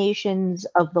tribal nations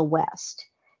of the West.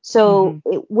 Mm-hmm. So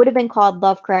it would have been called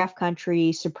Lovecraft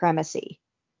Country Supremacy.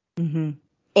 Mm-hmm.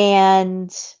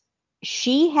 And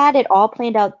she had it all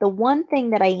planned out. The one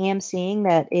thing that I am seeing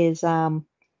that is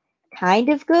kind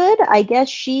of good, I guess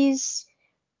she's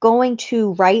going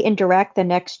to write and direct the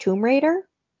next Tomb Raider.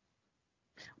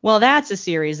 Well, that's a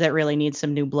series that really needs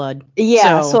some new blood.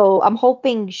 Yeah, So, so I'm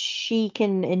hoping she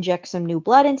can inject some new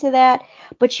blood into that.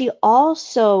 But she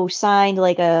also signed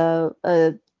like a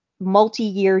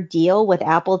multi-year deal with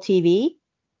Apple TV.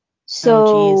 oh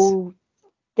geez. So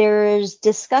there's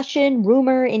discussion,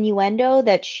 rumor, innuendo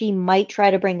that she might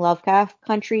try to bring Lovecraft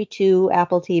Country to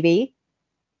Apple TV.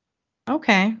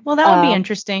 Okay. Well, that would be Um,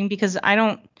 interesting because I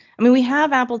mean, we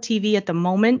have Apple TV at the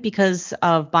moment because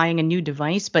of buying a new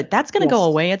device, but that's going to go yes.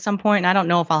 away at some point, and I don't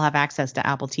know if I'll have access to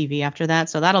Apple TV after that.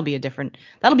 So that'll be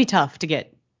tough to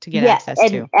get to get Yeah, access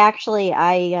and to. actually,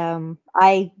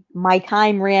 my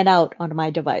time ran out on my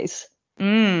device.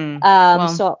 Well,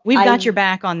 So we've got your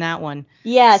back on that one.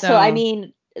 yeah, so I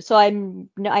So mean,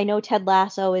 I know Ted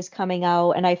Lasso is coming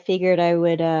out, and I figured I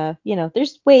would,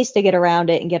 there's ways to get around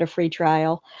it and get a free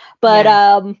trial. But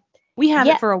yeah, we have it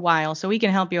yeah, for a while, so we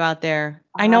can help you out there.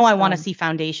 I know I want to awesome. see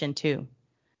Foundation too.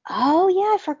 Oh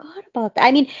yeah, I forgot about that.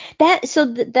 I mean, that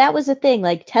was the thing,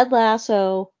 like Ted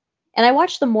Lasso, and I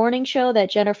watched the morning show that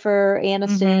Jennifer Mm-hmm.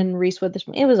 Aniston, Reese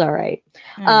Witherspoon. It was all right.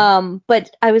 All right.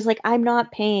 But I was like, I'm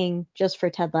not paying just for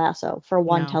Ted Lasso for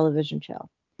one No. television show.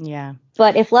 Yeah.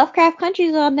 But if Lovecraft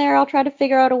Country's on there, I'll try to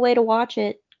figure out a way to watch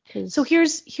it. So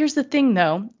 'Cause here's the thing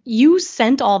though. You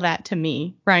sent all that to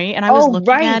me, right? And I was oh looking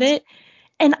at right, it,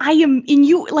 and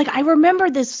you like I remember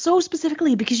this so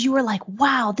specifically because you were like,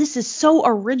 "Wow, this is so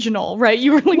original," right?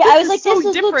 You were like, yeah, I "This was is like, so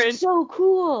looks different." so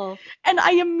cool. And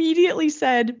I immediately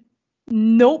said,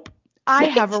 "Nope. I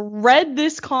have Right? read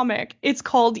this comic. It's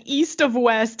called East of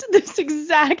West, this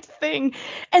exact thing."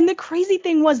 And the crazy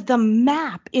thing was the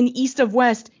map in East of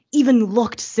West even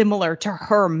looked similar to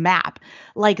her map.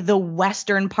 Like the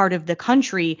western part of the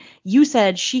country, you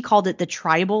said she called it the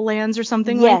tribal lands or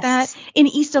something like that. Yes. In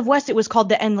East of West, it was called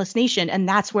the Endless Nation, and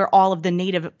that's where all of the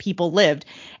native people lived.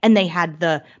 And they had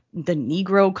the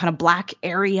Negro kind of black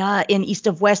area in East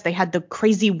of West. They had the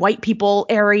crazy white people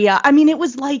area. I mean, it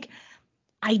was like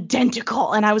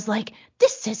identical. And I was like,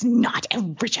 this is not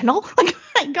original. Like,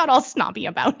 I got all snobby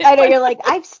about it. I know But you're like,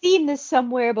 I've seen this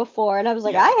somewhere before, and I was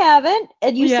like, yeah. I haven't.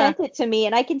 And you Yeah. sent it to me,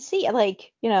 and I can see it,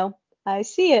 like, I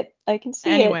see it. I can see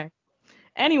it.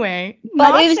 Anyway, But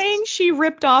not it was, saying she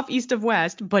ripped off East of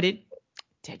West, but it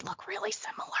did look really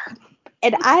similar.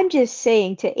 and I'm just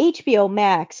saying to HBO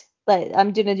Max, but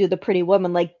I'm gonna do the Pretty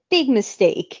Woman, like, big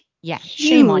mistake. Yeah.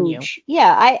 Shame on you. Huge.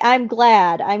 Yeah, I'm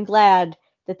glad. I'm glad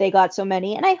that they got so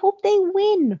many, and I hope they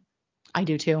win. I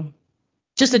do too.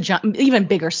 Just a even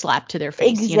bigger slap to their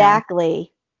face, you know?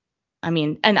 Exactly. I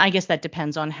mean, and I guess that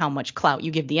depends on how much clout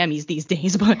you give the Emmys these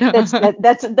days, but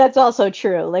That's also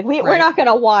true. Like we're right. not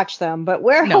gonna watch them, but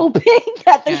we're No. hoping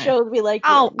that the Yeah. shows we like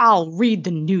win. I'll read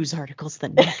the news articles the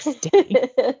next day.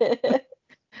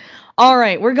 All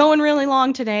right, we're going really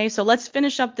long today, so let's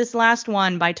finish up this last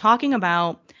one by talking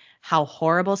about how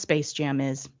horrible Space Jam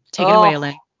is. Take it away, Oh,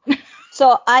 Lynn.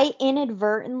 so I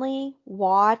inadvertently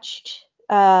watched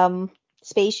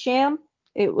Space Jam.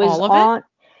 It was All of it?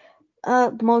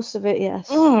 on most of it, yes.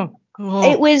 Oh,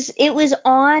 oh. It was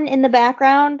on in the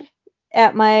background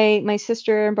at my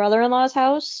sister and brother-in-law's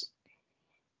house,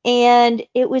 and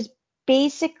it was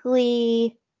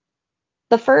basically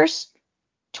the first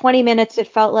 20 minutes it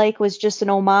felt like was just an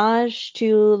homage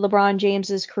to LeBron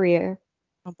James's career.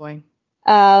 Oh boy.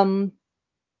 Um,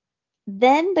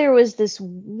 then there was this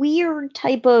weird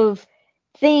type of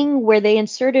thing where they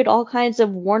inserted all kinds of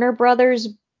Warner Brothers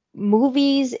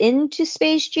movies into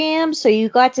Space Jam. So you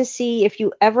got to see, if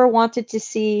you ever wanted to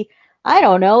see, I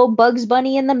don't know, Bugs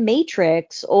Bunny in the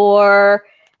Matrix or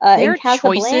in Their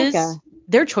Casablanca. choices,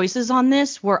 their choices on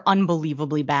this were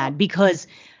unbelievably bad because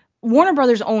Warner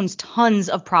Brothers owns tons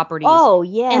of properties. Oh,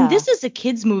 And yeah. this is a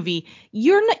kids movie.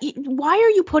 You're not, why are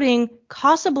you putting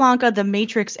Casablanca, The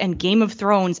Matrix, and Game of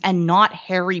Thrones and not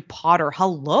Harry Potter?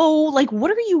 Hello? Like,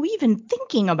 what are you even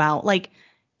thinking about? Like,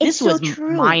 It's this so was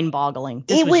true. mind-boggling.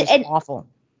 This It was was, just awful.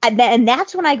 and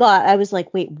that's when I was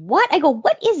like, wait, what? I go,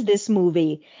 what is this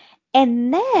movie?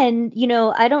 And then,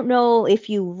 I don't know if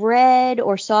you read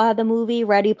or saw the movie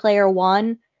Ready Player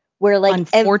One, where like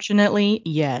Unfortunately,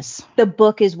 yes. the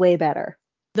book is way better.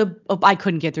 I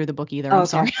couldn't get through the book either. I'm Okay.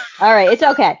 sorry. All right, it's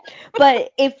okay.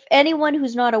 But if anyone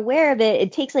who's not aware of it,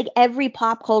 it takes like every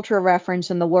pop culture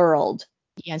reference in the world.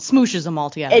 Yeah, it smooshes them all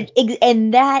together.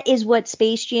 And that is what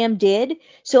Space Jam did.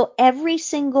 So every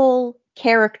single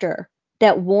character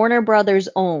that Warner Brothers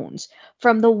owns,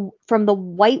 from the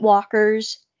White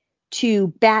Walkers to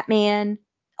Batman,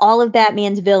 all of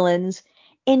Batman's villains,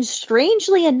 and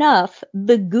strangely enough,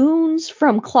 the goons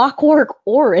from Clockwork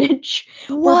Orange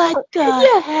What the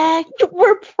yeah, heck?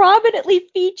 were prominently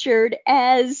featured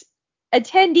as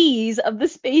attendees of the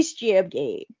Space Jam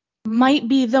game. Might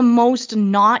be the most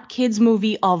not kids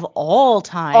movie of all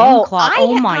time. Oh,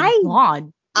 Oh my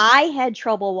God. I had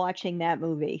trouble watching that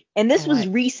movie, and this Oh, was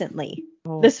recently.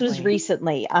 oh This was boy.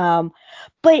 recently.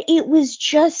 But it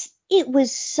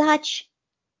was such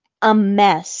a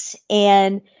mess,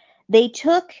 and they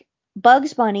took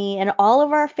Bugs Bunny and all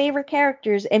of our favorite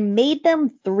characters and made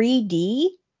them 3D.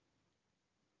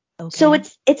 So Okay.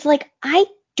 it's like I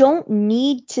don't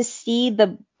need to see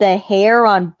the hair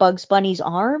on Bugs Bunny's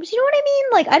arms. You know what I mean?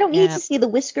 Like, I don't need to see the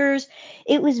whiskers.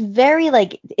 It was very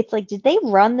like, it's like, did they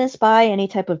run this by any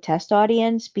type of test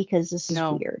audience? Because this is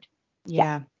weird.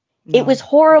 Yeah. No. It was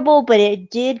horrible, but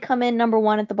it did come in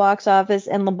 #1 at the box office,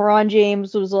 and LeBron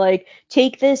James was like,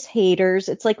 take this, haters.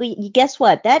 It's like, well, guess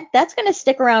what? That's going to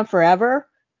stick around forever.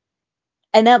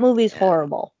 And that movie's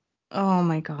horrible. Oh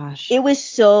my gosh. It was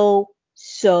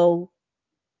so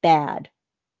bad.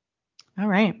 All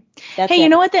right. Hey, you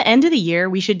know, at the end of the year,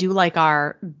 we should do like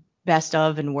our best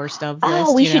of and worst of list.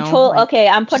 Oh, we should totally. Okay,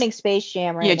 I'm putting Space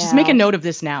Jam right now. Yeah, just make a note of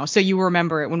this now so you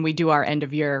remember it when we do our end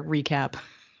of year recap.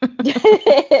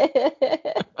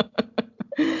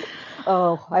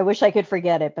 Oh, I wish I could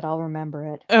forget it, but I'll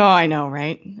remember it. Oh, I know,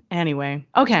 right? Anyway,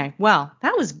 okay. Well,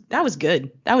 that was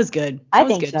good. I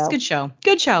think so. It's a good show.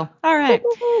 Good show. All right.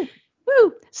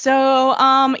 Woo. So,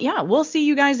 yeah, we'll see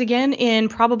you guys again in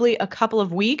probably a couple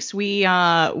of weeks.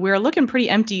 We're looking pretty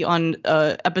empty on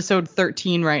episode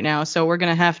 13 right now, so we're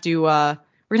gonna have to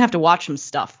watch some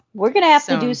stuff. We're gonna have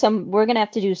to do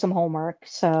some homework.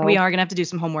 So we are gonna have to do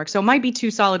some homework. So it might be 2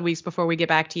 solid weeks before we get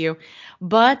back to you.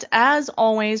 But as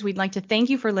always, we'd like to thank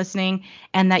you for listening,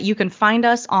 and that you can find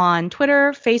us on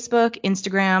Twitter, Facebook,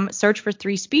 Instagram. Search for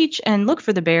 3 Speech and look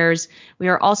for the Bears. We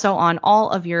are also on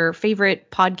all of your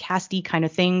favorite podcasty kind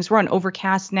of things. We're on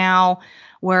Overcast now.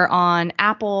 We're on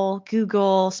Apple,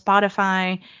 Google,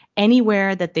 Spotify.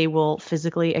 Anywhere that they will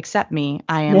physically accept me,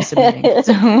 I am submitting.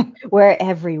 So we're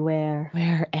everywhere.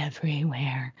 We're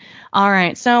everywhere. All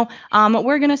right. So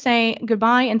we're going to say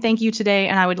goodbye and thank you today.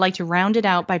 And I would like to round it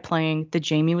out by playing the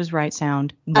Jamie Was Right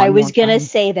sound. I was going to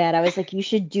say that. I was like, you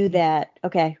should do that.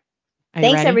 Okay.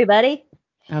 Thanks, everybody.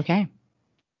 Okay.